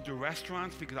closer to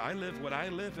restaurants, because I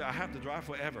have to drive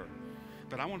forever.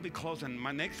 But I want to be close, and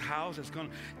my next house is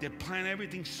they plan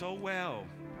everything so well.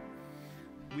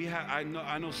 I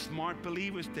know smart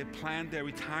believers, they plan their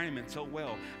retirement so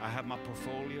well. I have my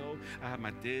portfolio, I have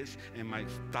my this, and my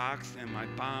stocks, and my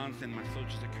bonds, and my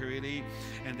Social Security,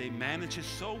 and they manage it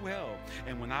so well.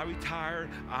 And when I retire,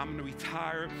 I'm going to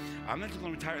retire. I'm not just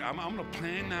going to retire, I'm going to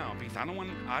plan now, because I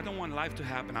don't want life to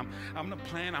happen. I'm going to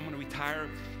plan, I'm going to retire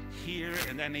here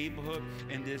in that neighborhood,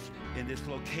 in this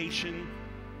location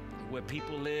where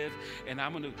people live, and I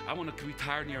want to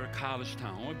retire near a college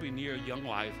town. I want to be near Young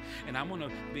Life, and I want to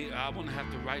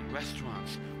have the right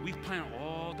restaurants. We plan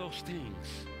all those things.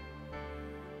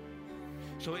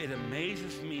 So it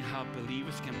amazes me how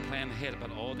believers can plan ahead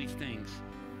about all these things,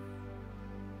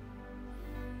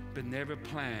 but never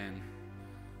plan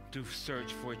to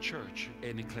search for a church,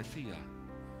 an ecclesia.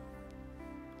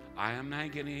 I am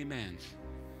not getting amens.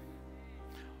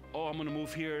 Oh, I'm going to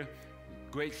move here.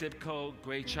 Great zip code,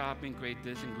 great shopping, great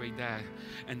this and great that.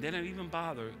 And then I even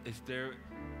bother, is there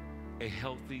a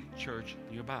healthy church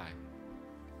nearby?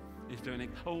 Is there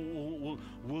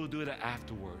we'll do it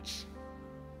afterwards.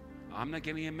 I'm not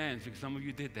getting amens because some of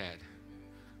you did that.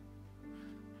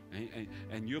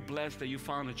 And you're blessed that you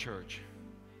found a church.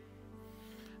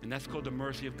 And that's called the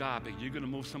mercy of God. But you're going to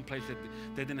move someplace that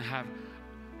they didn't have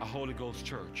a Holy Ghost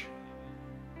church.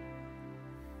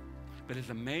 But it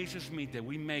amazes me that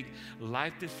we make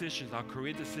life decisions, our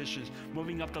career decisions,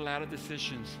 moving up the ladder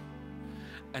decisions,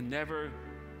 and never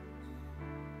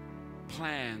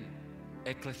plan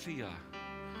ecclesia.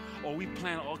 Or we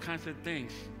plan all kinds of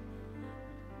things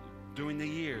during the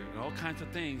year, and all kinds of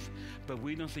things, but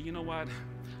we don't say, you know what?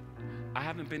 I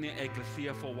haven't been in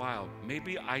ecclesia for a while.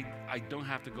 Maybe I don't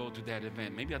have to go to that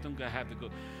event. Maybe I don't have to go.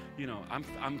 You know,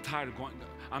 I'm tired of going.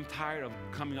 I'm tired of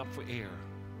coming up for air.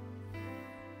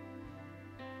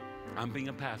 I'm being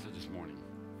a pastor this morning.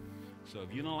 So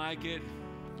if you don't like it,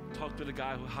 talk to the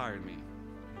guy who hired me.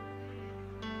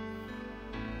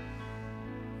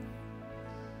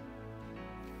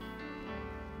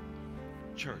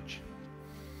 Church.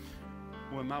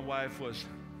 When my wife was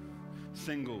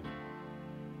single,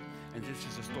 and this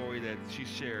is a story that she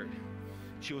shared,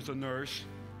 she was a nurse,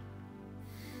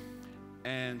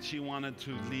 and she wanted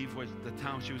to leave the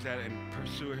town she was at and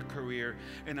pursue her career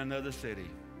in another city.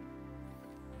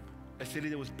 A city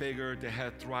that was bigger, that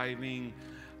had thriving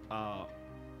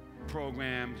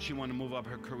program. She wanted to move up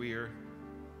her career.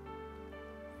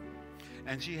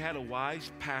 And she had a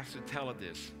wise pastor tell her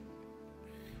this.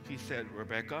 He said,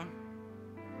 Rebecca,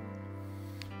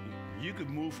 you could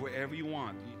move wherever you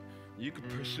want. You could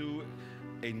pursue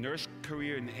a nurse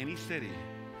career in any city.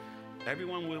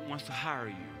 Everyone wants to hire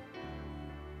you.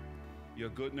 You're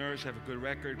a good nurse, have a good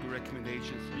record, good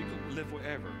recommendations. You can live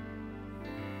wherever.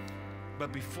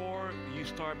 But before you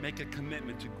start making a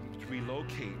commitment to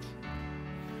relocate,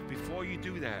 before you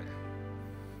do that,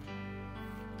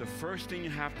 the first thing you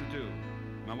have to do,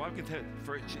 my wife can tell you,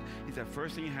 he said,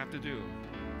 first thing you have to do,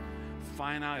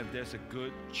 find out if there's a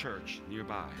good church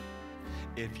nearby.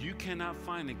 If you cannot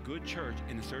find a good church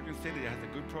in a certain city that has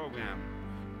a good program,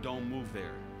 don't move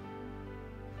there.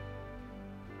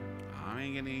 I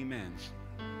ain't getting amens.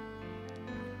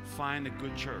 Find a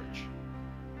good church.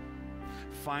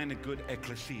 Find a good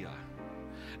ecclesia.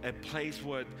 A place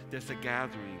where there's a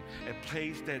gathering. A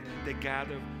place that they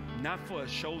gather not for a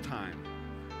showtime.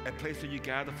 A place that you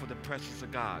gather for the presence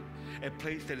of God. A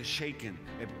place that is shaken.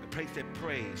 A place that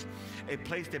prays. A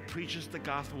place that preaches the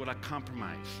gospel without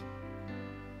compromise.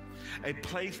 A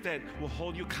place that will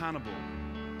hold you accountable.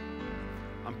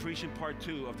 I'm preaching part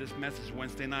 2 of this message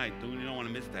Wednesday night. You don't want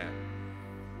to miss that.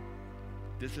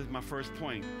 This is my first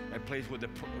point. A place where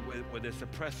there's a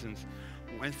presence.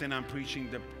 Wednesday night I'm preaching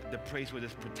the place where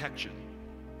there's protection.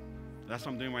 That's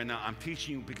what I'm doing right now. I'm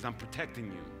teaching you because I'm protecting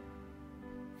you.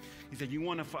 He said, you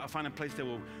want to find a place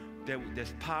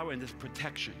there's power and there's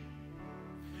protection.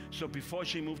 So before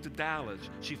she moved to Dallas,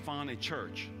 she found a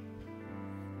church.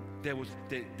 They had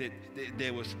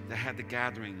the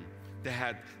gathering. They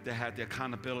had the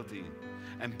accountability.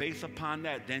 And based upon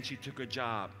that, then she took a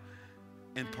job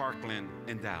in Parkland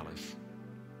in Dallas.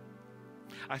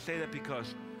 I say that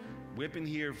because we've been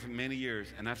here for many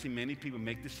years, and I've seen many people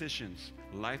make decisions,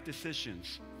 life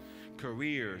decisions,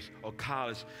 careers or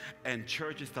college, and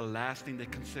church is the last thing they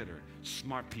consider.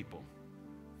 Smart people.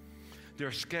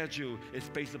 Their schedule is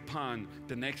based upon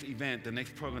the next event, the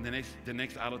next program, the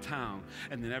next out of town,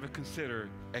 and they never consider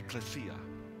ecclesia.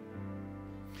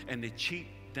 And they cheat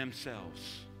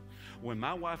themselves. When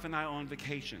my wife and I are on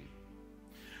vacation,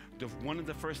 one of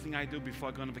the first things I do before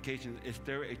I go on vacation is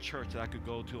there a church that I could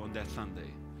go to on that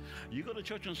Sunday? You go to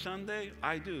church on Sunday?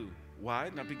 I do.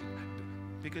 Why? Not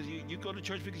because you go to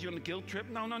church because you're on a guilt trip?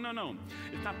 No.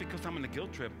 It's not because I'm on a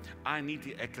guilt trip. I need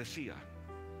the ecclesia.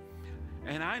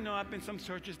 And I know I've been some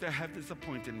churches that have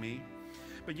disappointed me.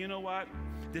 But you know what?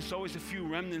 There's always a few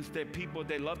remnants that people,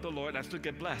 they love the Lord, I still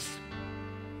get blessed.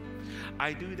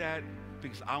 I do that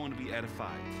because I want to be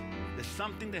edified. There's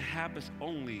something that happens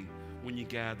only when you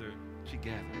gather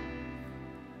together.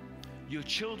 Your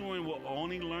children will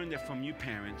only learn that from you,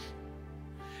 parents.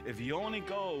 If you only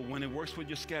go when it works with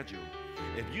your schedule.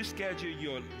 If you schedule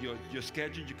your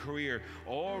schedule, your career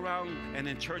all around, and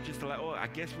then churches are like, oh, I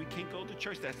guess we can't go to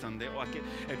church that Sunday.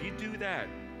 If you do that,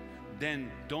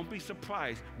 then don't be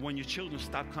surprised when your children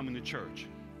stop coming to church.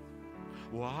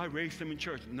 Well, I raised them in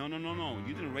church. No.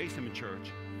 You didn't raise them in church.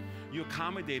 You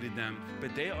accommodated them,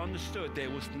 but they understood that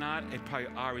it was not a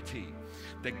priority.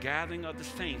 The gathering of the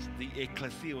saints, the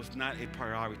ecclesia, was not a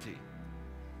priority.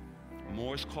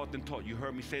 More is caught than taught. You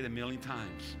heard me say that a million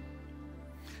times.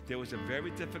 There was a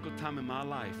very difficult time in my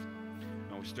life.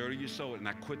 I was 30 years old, and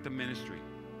I quit the ministry.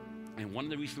 And one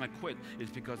of the reasons I quit is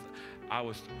because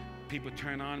people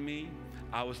turned on me.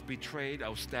 I was betrayed. I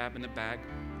was stabbed in the back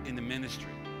in the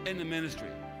ministry. In the ministry.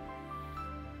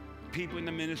 People in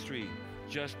the ministry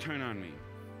just turned on me.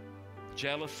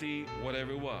 Jealousy,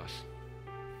 whatever it was.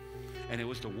 And it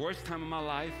was the worst time of my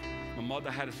life. My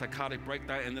mother had a psychotic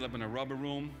breakdown, ended up in a rubber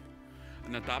room.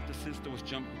 An adopted sister was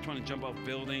trying to jump off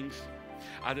buildings.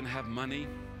 I didn't have money.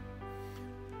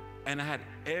 And I had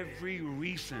every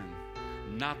reason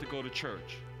not to go to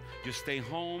church. Just stay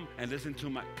home and listen to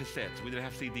my cassettes. We didn't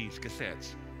have CDs,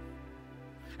 cassettes.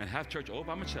 And have church all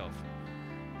by myself.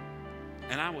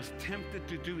 And I was tempted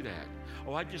to do that.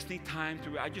 Oh, I just need time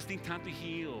to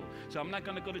heal. So I'm not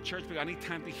going to go to church because I need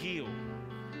time to heal.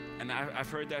 And I've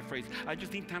heard that phrase, I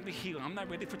just need time to heal. I'm not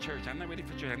ready for church. I'm not ready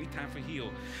for church. I need time for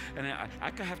heal. And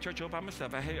I could have church all by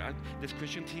myself. There's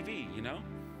Christian TV, you know?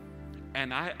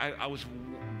 And I was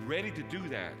ready to do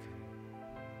that.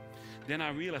 Then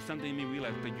I realized something in me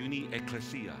realized, but you need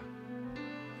ecclesia.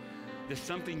 There's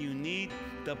something you need,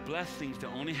 the blessings that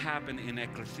only happen in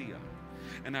ecclesia.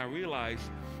 And I realized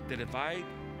that if I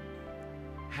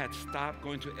had stopped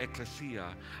going to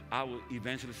ecclesia, I would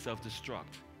eventually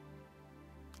self-destruct.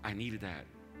 I needed that.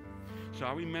 So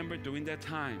I remember during that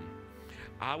time,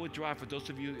 I would drive, for those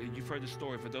of you, you've heard the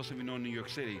story, for those of you know New York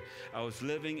City, I was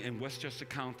living in Westchester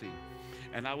County,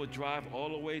 and I would drive all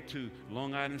the way to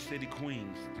Long Island City,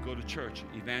 Queens, to go to church,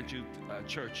 Evangel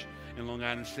Church in Long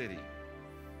Island City.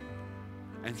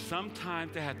 And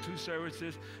sometimes they had 2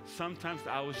 services, sometimes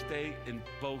I would stay in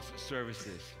both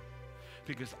services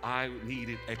because I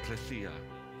needed ecclesia.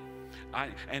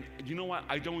 And you know what?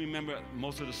 I don't remember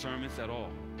most of the sermons at all.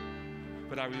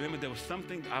 But I remember there was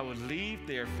something, I would leave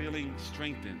there feeling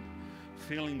strengthened,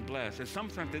 feeling blessed. And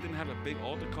sometimes they didn't have a big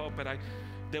altar call, but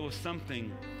there was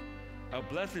something, a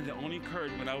blessing that only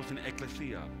occurred when I was in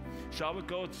ecclesia. So I would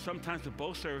go sometimes to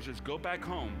both services, go back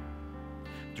home,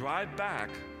 drive back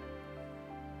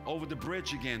over the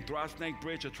bridge again, Throat Snake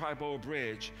Bridge or Tri-Bowl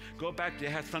Bridge, go back there,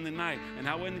 had Sunday night, and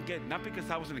I wouldn't get, not because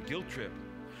I was in a guilt trip,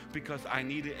 because I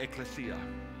needed ecclesia.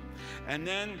 And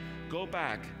then go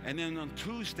back, and then on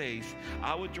Tuesdays,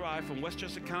 I would drive from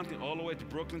Westchester County all the way to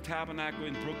Brooklyn Tabernacle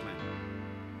in Brooklyn.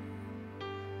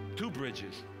 2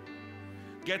 bridges.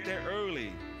 Get there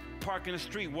early, park in the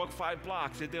street, walk 5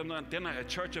 blocks. They're not a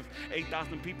church of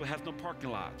 8,000 people, has no parking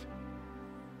lot.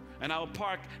 And I would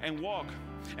park and walk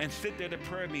and sit there at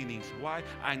prayer meetings. Why?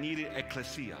 I needed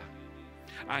ecclesia.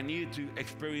 I needed to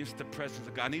experience the presence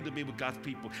of God. I needed to be with God's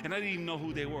people. And I didn't even know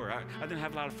who they were. I didn't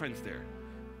have a lot of friends there.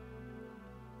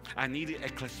 I needed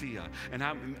ecclesia. And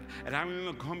I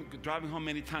remember driving home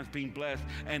many times being blessed.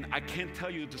 And I can't tell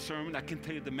you the sermon, I can't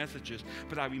tell you the messages,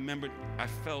 but I remembered I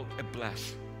felt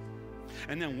blessed.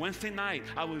 And then Wednesday night,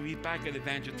 I would be back at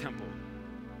Evangel Temple.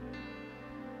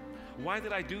 Why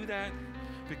did I do that?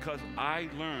 Because I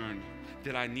learned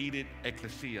that I needed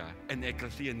ecclesia, and the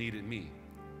ecclesia needed me.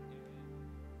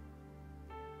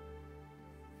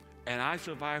 And I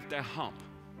survived that hump.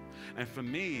 And for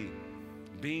me,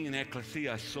 being in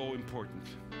ecclesia is so important.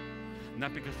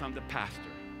 Not because I'm the pastor.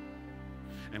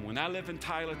 And when I lived in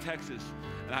Tyler, Texas,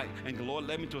 and the Lord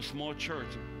led me to a small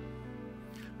church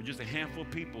with just a handful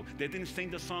of people, they didn't sing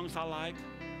the songs I liked.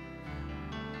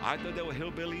 I thought they were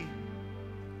hillbilly.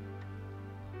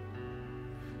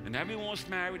 And everyone was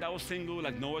married. I was single,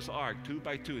 like Noah's Ark, 2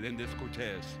 by 2. Then there's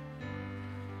Cortez.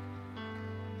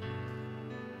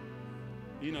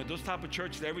 You know, those type of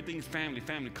churches, everything's family,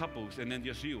 couples, and then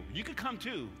just you. You could come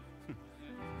too.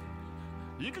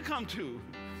 You could come too.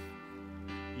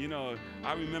 You know,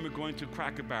 I remember going to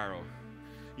Cracker Barrel,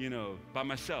 you know, by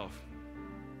myself.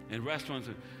 In restaurants,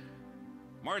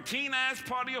 Martinez,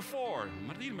 party of 4.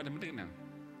 Martina.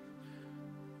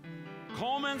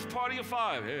 Coleman's, party of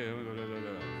 5. Hey,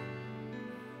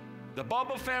 the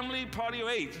Bubba family, party of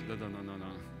 8. No.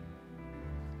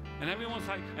 And everyone's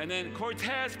like, and then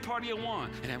Cortez, party of 1.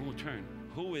 And everyone turned.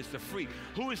 Who is the freak?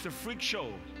 Who is the freak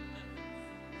show?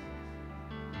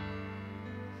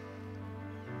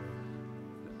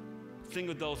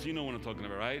 Single adults, you know what I'm talking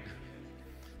about, right?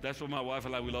 That's what my wife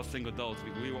and I, we love single adults.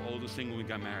 We were older single when we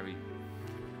got married.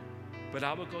 But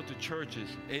I would go to churches,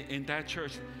 in that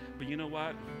church. But you know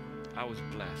what? I was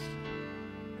blessed.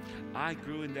 I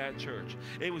grew in that church.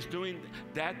 It was during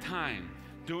that time,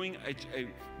 doing a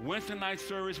Wednesday night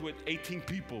service with 18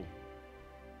 people,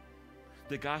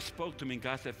 that God spoke to me, and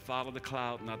God said, follow the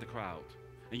cloud, not the crowd.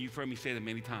 And you've heard me say that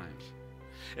many times.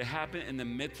 It happened in the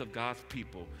midst of God's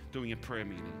people doing a prayer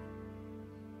meeting.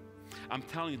 I'm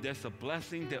telling you, there's a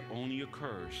blessing that only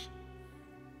occurs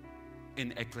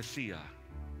in ecclesia.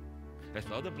 There's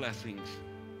other blessings,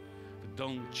 but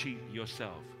don't cheat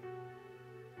yourself.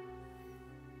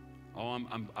 Oh,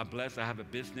 I'm blessed. I have a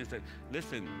business.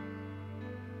 Listen,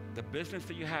 the business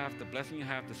that you have, the blessing you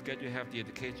have, the schedule you have, the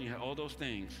education you have, all those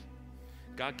things,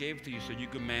 God gave it to you so you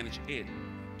can manage it.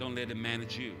 Don't let it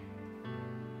manage you.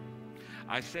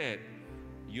 I said,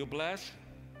 you're blessed.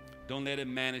 Don't let it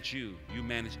manage you. You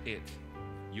manage it.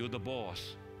 You're the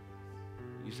boss.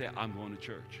 You say, I'm going to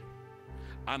church.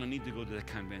 I don't need to go to that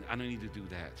convent. I don't need to do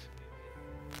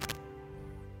that.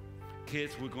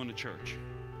 Kids, we're going to church.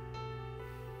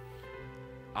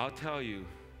 I'll tell you,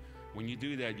 when you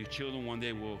do that, your children one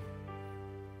day will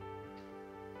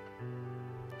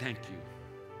thank you.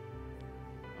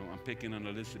 I'm picking on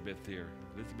Elizabeth here.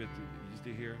 Elizabeth, you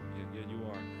still here? Yeah, you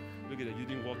are. Look at that. You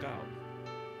didn't walk out.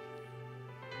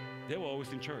 They were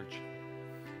always in church,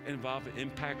 involved in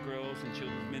impact girls and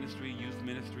children's ministry, youth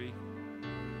ministry.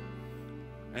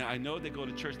 And I know they go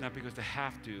to church not because they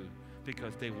have to,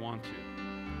 because they want to.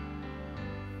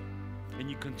 And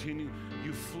you continue,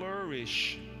 you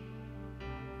flourish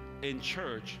in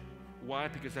church. Why?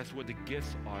 Because that's where the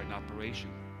gifts are in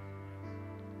operation.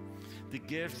 The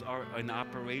gifts are in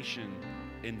operation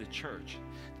in the church.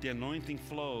 The anointing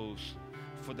flows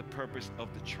for the purpose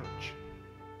of the church.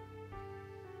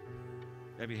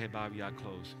 Every head bowed, every eye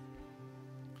closed.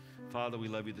 Father, we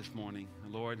love you this morning.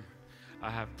 Lord, I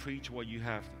have preached what you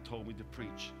have told me to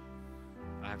preach.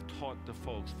 I have taught the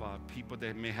folks, Father, people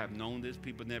that may have known this,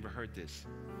 people never heard this.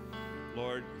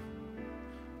 Lord,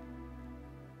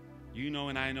 you know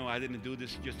and I know I didn't do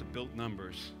this just to build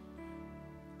numbers.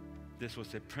 This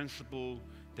was a principle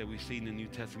that we see in the New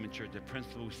Testament church, a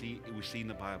principle we see in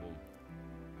the Bible.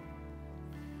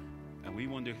 And we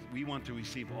want to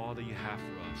receive all that you have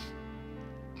for us.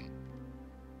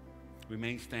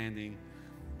 Remain standing.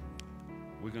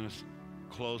 We're going to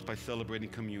close by celebrating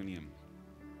communion.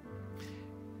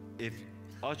 If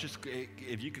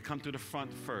you could come to the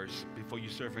front first before you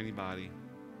serve anybody,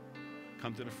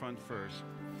 come to the front first.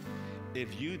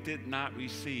 If you did not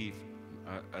receive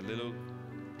a little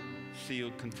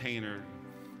sealed container,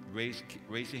 raise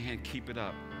your hand, keep it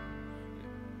up.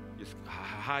 Just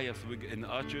high up, and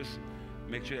the ushers,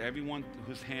 make sure everyone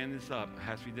whose hand is up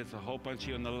there's a whole bunch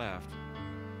here on the left.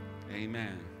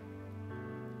 Amen.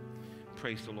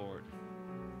 Praise the Lord.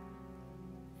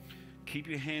 Keep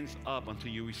your hands up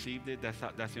until you received it. That's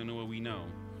the only way we know.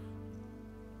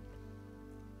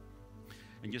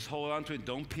 And just hold on to it.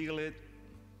 Don't peel it.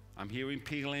 I'm hearing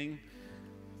peeling.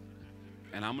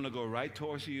 And I'm going to go right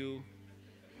towards you.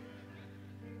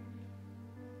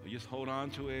 Just hold on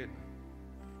to it.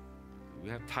 We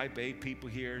have type A people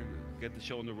here. Get the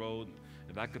show on the road.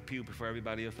 If I could peel before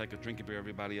everybody else, I could drink it before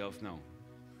everybody else. No.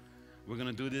 We're going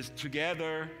to do this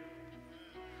together.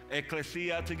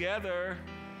 Ecclesia together.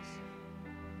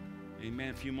 Amen.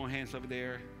 A few more hands over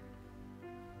there.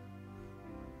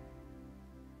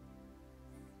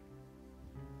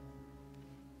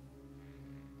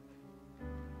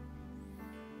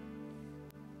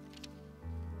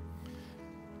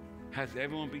 Has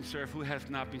everyone been served? Who has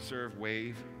not been served?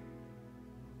 Wave.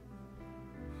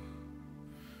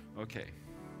 Okay.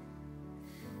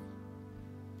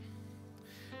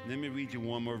 Let me read you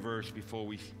one more verse before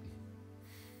we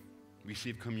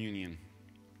receive communion.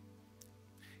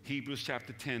 Hebrews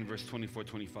chapter 10, verse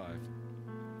 24-25.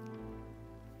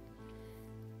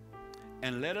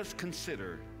 And let us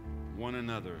consider one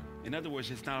another. In other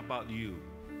words, it's not about you.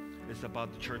 It's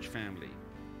about the church family.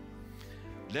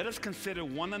 Let us consider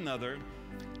one another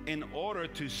in order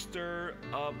to stir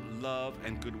up love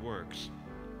and good works.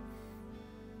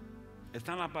 It's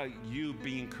not about you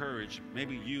being encouraged.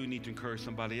 Maybe you need to encourage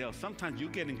somebody else. Sometimes you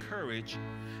get encouraged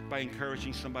by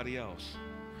encouraging somebody else,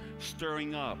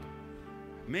 stirring up.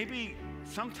 Maybe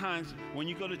sometimes when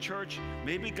you go to church,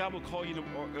 maybe God will call you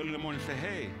early in the morning and say,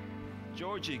 hey,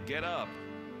 Georgie, get up.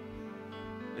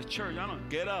 It's church.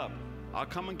 Get up. I'll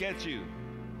come and get you.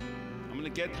 I'm going to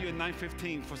get you at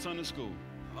 9:15 for Sunday school.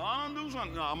 Oh, I don't do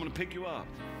something. No, I'm going to pick you up.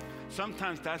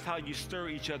 Sometimes that's how you stir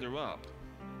each other up.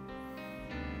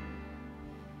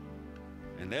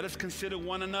 And let us consider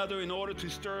one another in order to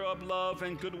stir up love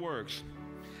and good works,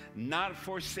 not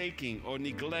forsaking or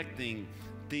neglecting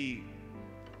the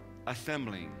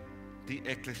assembling, the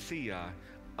ecclesia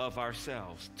of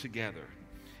ourselves together.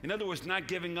 In other words, not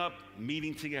giving up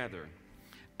meeting together,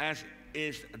 as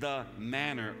is the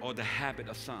manner or the habit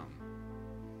of some,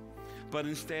 but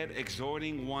instead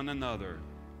exhorting one another,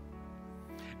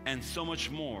 and so much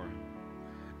more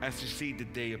as you see the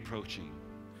day approaching.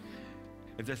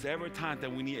 If there's ever a time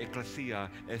that we need ecclesia,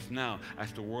 it's now,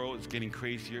 as the world is getting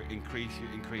crazier and crazier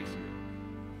and crazier.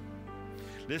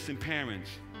 Listen, parents,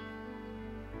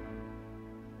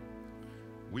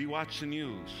 we watch the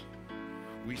news.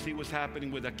 We see what's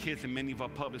happening with our kids in many of our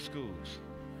public schools.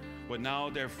 But now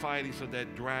they're fighting so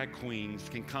that drag queens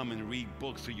can come and read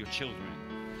books to your children.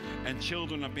 And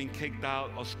children are being kicked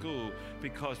out of school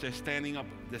because they're standing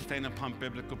upon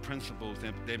biblical principles.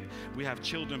 And we have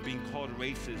children being called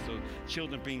racist, or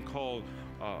children being called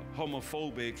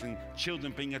homophobics, and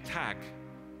children being attacked.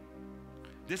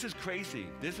 This is crazy.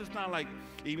 This is not like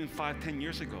even 5-10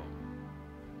 years ago,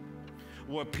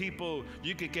 where people,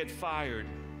 you could get fired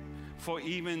for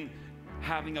even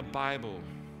having a Bible.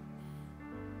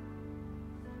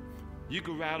 You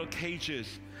could rattle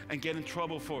cages and get in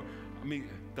trouble for,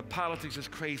 the politics is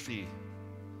crazy.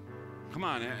 Come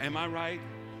on, am I right?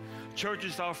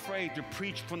 Churches are afraid to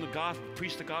preach the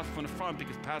gospel from the front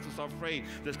because pastors are afraid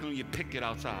there's going to be a picket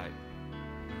outside.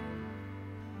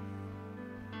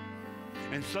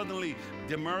 And suddenly,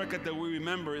 the America that we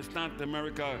remember is not the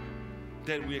America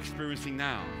that we're experiencing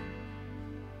now.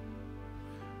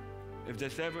 If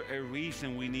there's ever a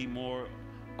reason we need more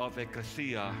of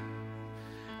ecclesia,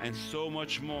 and so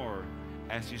much more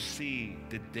as you see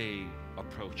the day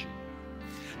approaching.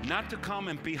 Not to come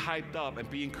and be hyped up and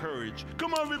be encouraged.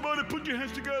 Come on, everybody, put your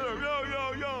hands together. Yo,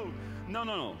 yo, yo. No,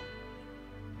 no, no.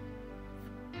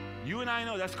 You and I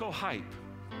know that's called hype.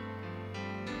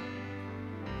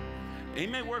 It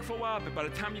may work for a while, but by the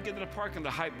time you get to the park and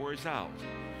the hype wears out,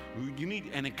 you need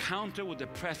an encounter with the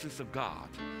presence of God.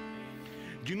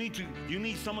 You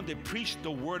need someone to preach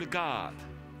the word of God,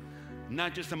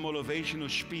 not just a motivational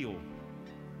spiel.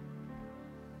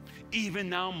 Even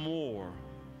now more.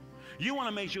 You want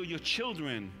to make sure your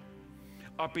children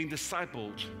are being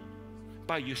discipled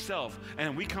by yourself,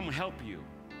 and we come and help you.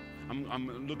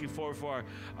 I'm looking forward for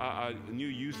our new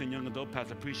youth and young adult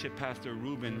pastor. Appreciate Pastor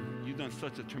Ruben. You've done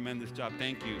such a tremendous job.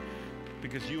 Thank you,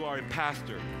 because you are a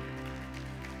pastor.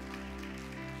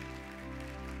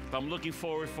 But I'm looking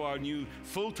forward for our new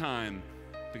full-time,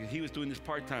 because he was doing this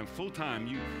part-time.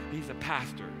 Full-time, he's a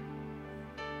pastor.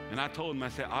 And I told him, I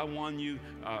said, I want you,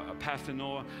 Pastor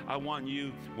Noah, I want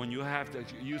you, when you have the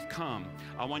youth come,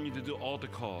 I want you to do altar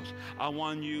calls. I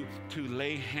want you to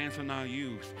lay hands on our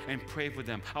youth and pray for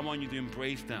them. I want you to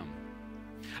embrace them.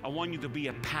 I want you to be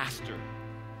a pastor,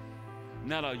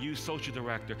 not a youth social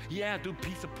director. Yeah, do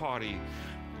pizza party.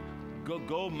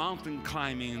 Go mountain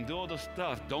climbing and do all the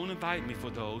stuff. Don't invite me for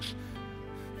those.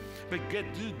 But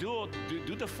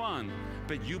do the fun.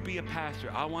 But you be a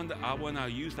pastor. I want our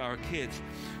youth, our kids,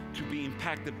 to be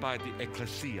impacted by the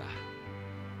ecclesia.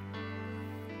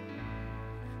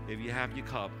 If you have your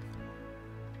cup,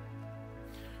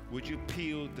 would you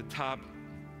peel the top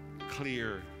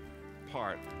clear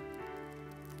part?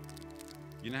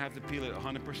 You don't have to peel it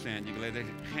 100%. You can let it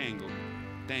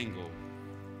dangle.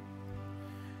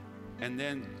 And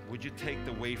then would you take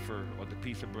the wafer or the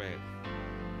piece of bread,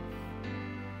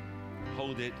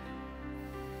 hold it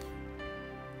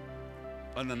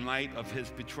on the night of his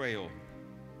betrayal,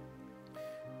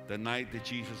 the night that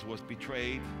Jesus was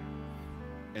betrayed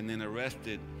and then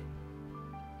arrested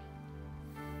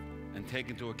and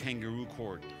taken to a kangaroo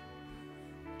court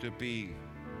to be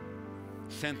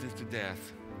sentenced to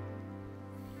death.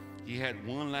 He had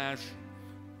one last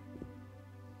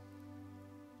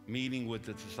meeting with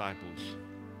the disciples.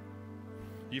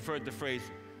 You've heard the phrase,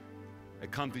 a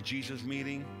come to Jesus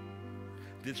meeting.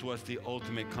 This was the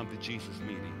ultimate come to Jesus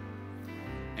meeting.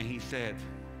 And he said,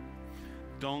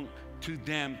 to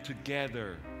them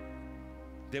together.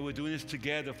 They were doing this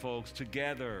together, folks,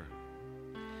 together.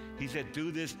 He said,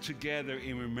 do this together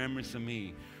in remembrance of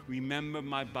me. Remember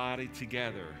my body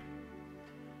together.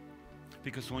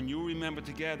 Because when you remember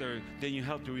together, then you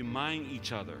help to remind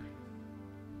each other.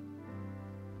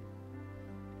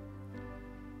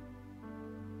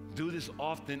 Do this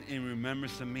often in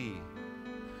remembrance of me.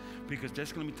 Because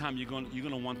there's going to be time you're going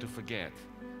to want to forget.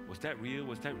 Was that real?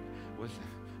 Was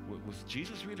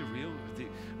Jesus really real?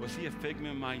 Was he a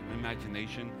figment of my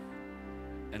imagination?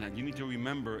 And you need to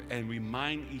remember and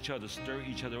remind each other, stir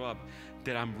each other up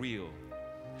that I'm real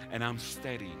and I'm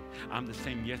steady. I'm the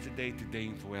same yesterday, today,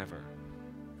 and forever.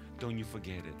 Don't you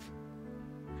forget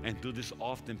it. And do this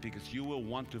often because you will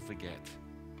want to forget.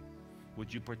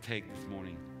 Would you partake this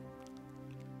morning?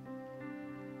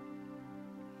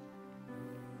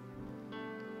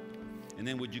 And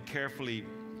then would you carefully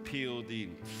peel the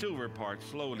silver part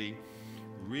slowly,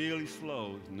 really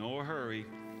slow, no hurry,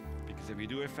 because if you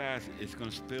do it fast, it's going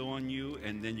to spill on you,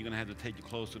 and then you're going to have to take your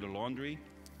clothes to the laundry.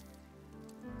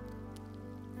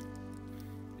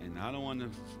 And I don't want to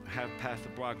have Pastor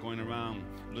Brock going around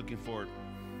looking for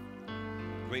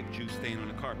grape juice stain on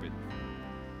the carpet.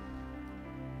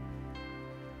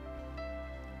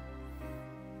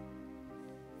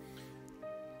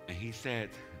 And he said,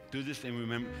 do this in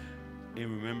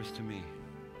remembrance to me.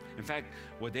 In fact,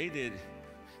 what they did,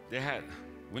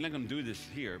 we're not going to do this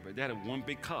here, but they had one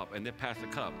big cup, and they passed the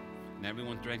cup, and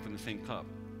everyone drank from the same cup,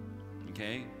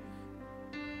 okay?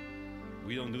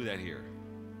 We don't do that here.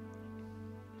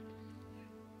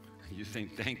 You're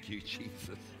saying, thank you,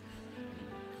 Jesus.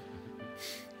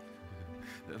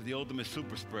 The ultimate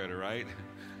super spreader, right?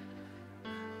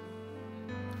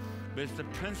 But it's the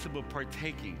principle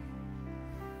partaking.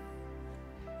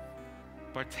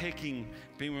 Partaking,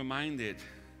 being reminded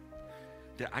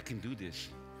that I can do this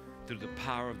through the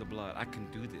power of the blood. I can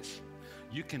do this.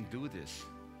 You can do this.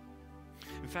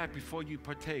 In fact, before you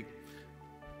partake,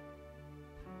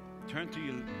 Turn to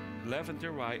your left and to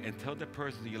your right and tell the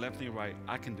person to your left and your right,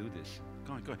 I can do this.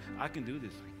 Go on, go on. I can do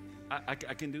this. I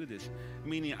can do this.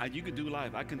 Meaning, you can do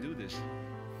life. I can do this.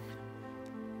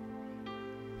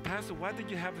 Pastor, why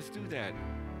did you have us do that?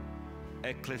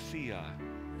 Ecclesia.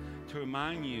 To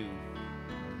remind you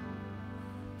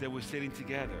that we're sitting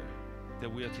together,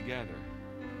 that we are together.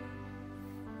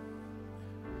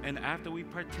 And after we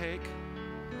partake,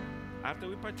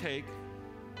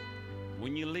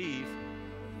 when you leave,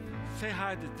 say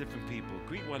hi to different people.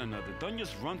 Greet one another. Don't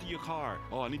just run to your car.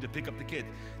 Oh, I need to pick up the kids.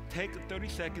 Take 30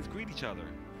 seconds, greet each other.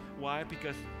 Why?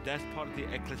 Because that's part of the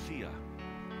ecclesia.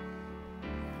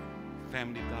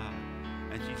 Family of God.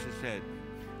 And Jesus said,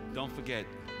 don't forget,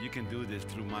 you can do this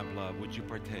through my blood. Would you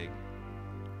partake?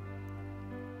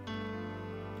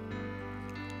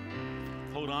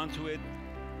 Hold on to it.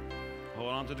 Hold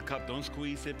on to the cup. Don't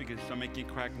squeeze it because it's making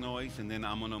crack noise, and then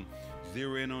I'm going to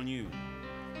zero in on you.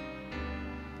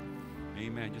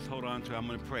 Amen. Just hold on to it. I'm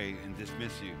going to pray and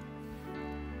dismiss you.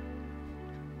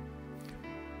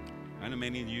 I know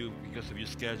many of you, because of your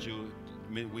schedule,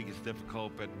 midweek is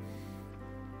difficult, but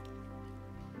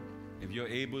if you're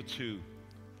able to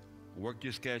work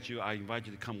your schedule, I invite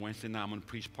you to come Wednesday night. I'm going to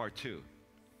preach part 2.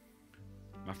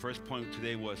 My first point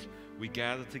today was we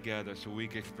gather together so we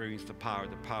can experience the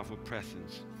powerful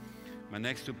presence. My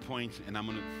next 2 points, and I'm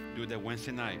going to do that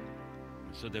Wednesday night,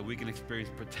 so that we can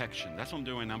experience protection. That's what I'm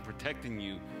doing. I'm protecting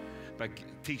you by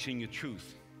teaching you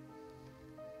truth.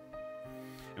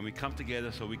 And we come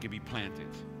together so we can be planted.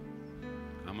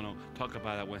 I'm going to talk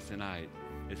about that Wednesday night.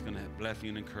 It's going to bless you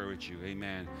and encourage you.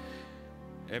 Amen.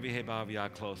 Every head bowed, every eye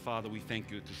closed. Father, we thank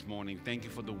you this morning. Thank you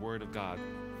for the word of God.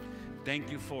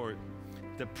 Thank you for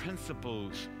the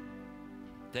principles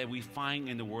that we find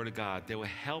in the word of God that will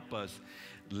help us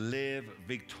live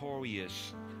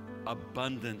victorious,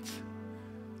 abundant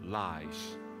lives.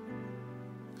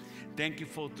 Thank you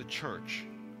for the church.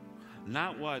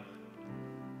 Not what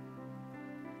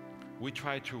we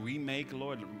try to remake,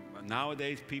 Lord.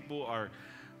 Nowadays, people are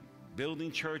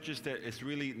building churches that it's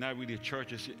really not really a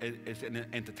church, it's an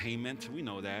entertainment. We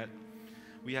know that.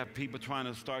 We have people trying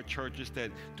to start churches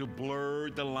that to blur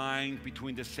the line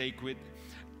between the sacred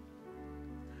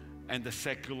and the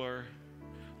secular.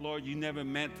 Lord, you never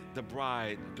meant the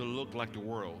bride to look like the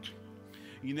world.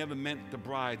 You never meant the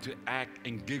bride to act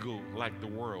and giggle like the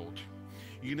world.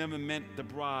 You never meant the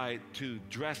bride to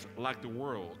dress like the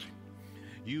world.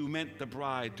 You meant the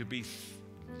bride to be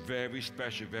very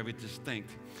special, very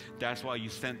distinct. That's why you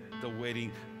sent the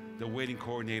wedding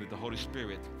coordinator, the Holy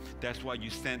Spirit. That's why you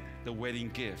sent the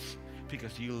wedding gifts,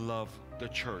 because you love the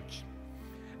church.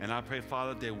 And I pray,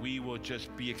 Father, that we will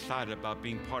just be excited about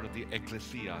being part of the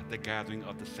ecclesia, the gathering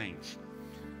of the saints.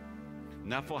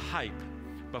 Not for hype,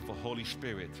 but for Holy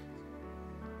Spirit.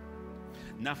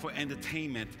 Not for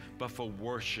entertainment, but for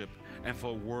worship and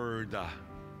for word.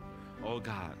 Oh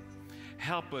God,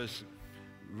 help us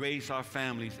raise our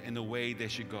families in the way they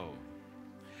should go.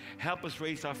 Help us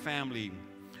raise our family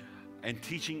and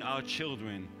teaching our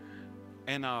children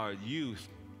and our youth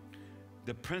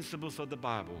the principles of the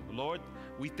Bible. Lord,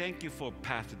 we thank you for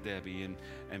Pastor Debbie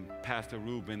and Pastor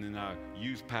Ruben and our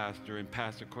youth pastor and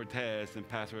Pastor Cortez and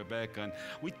Pastor Rebecca. And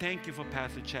we thank you for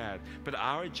Pastor Chad. But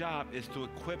our job is to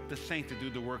equip the saints to do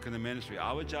the work in the ministry.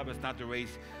 Our job is not to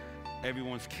raise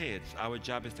everyone's kids. Our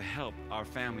job is to help our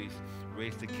families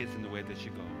raise the kids in the way they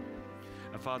should go.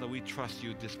 And Father, we trust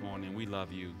you this morning. We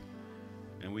love you.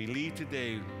 And we leave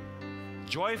today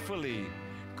joyfully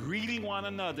greeting one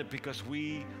another because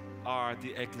we are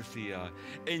the ecclesia.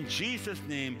 In Jesus'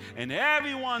 name, and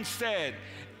everyone said,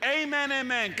 amen,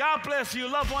 amen. God bless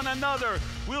you. Love one another.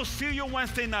 We'll see you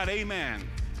Wednesday night. Amen.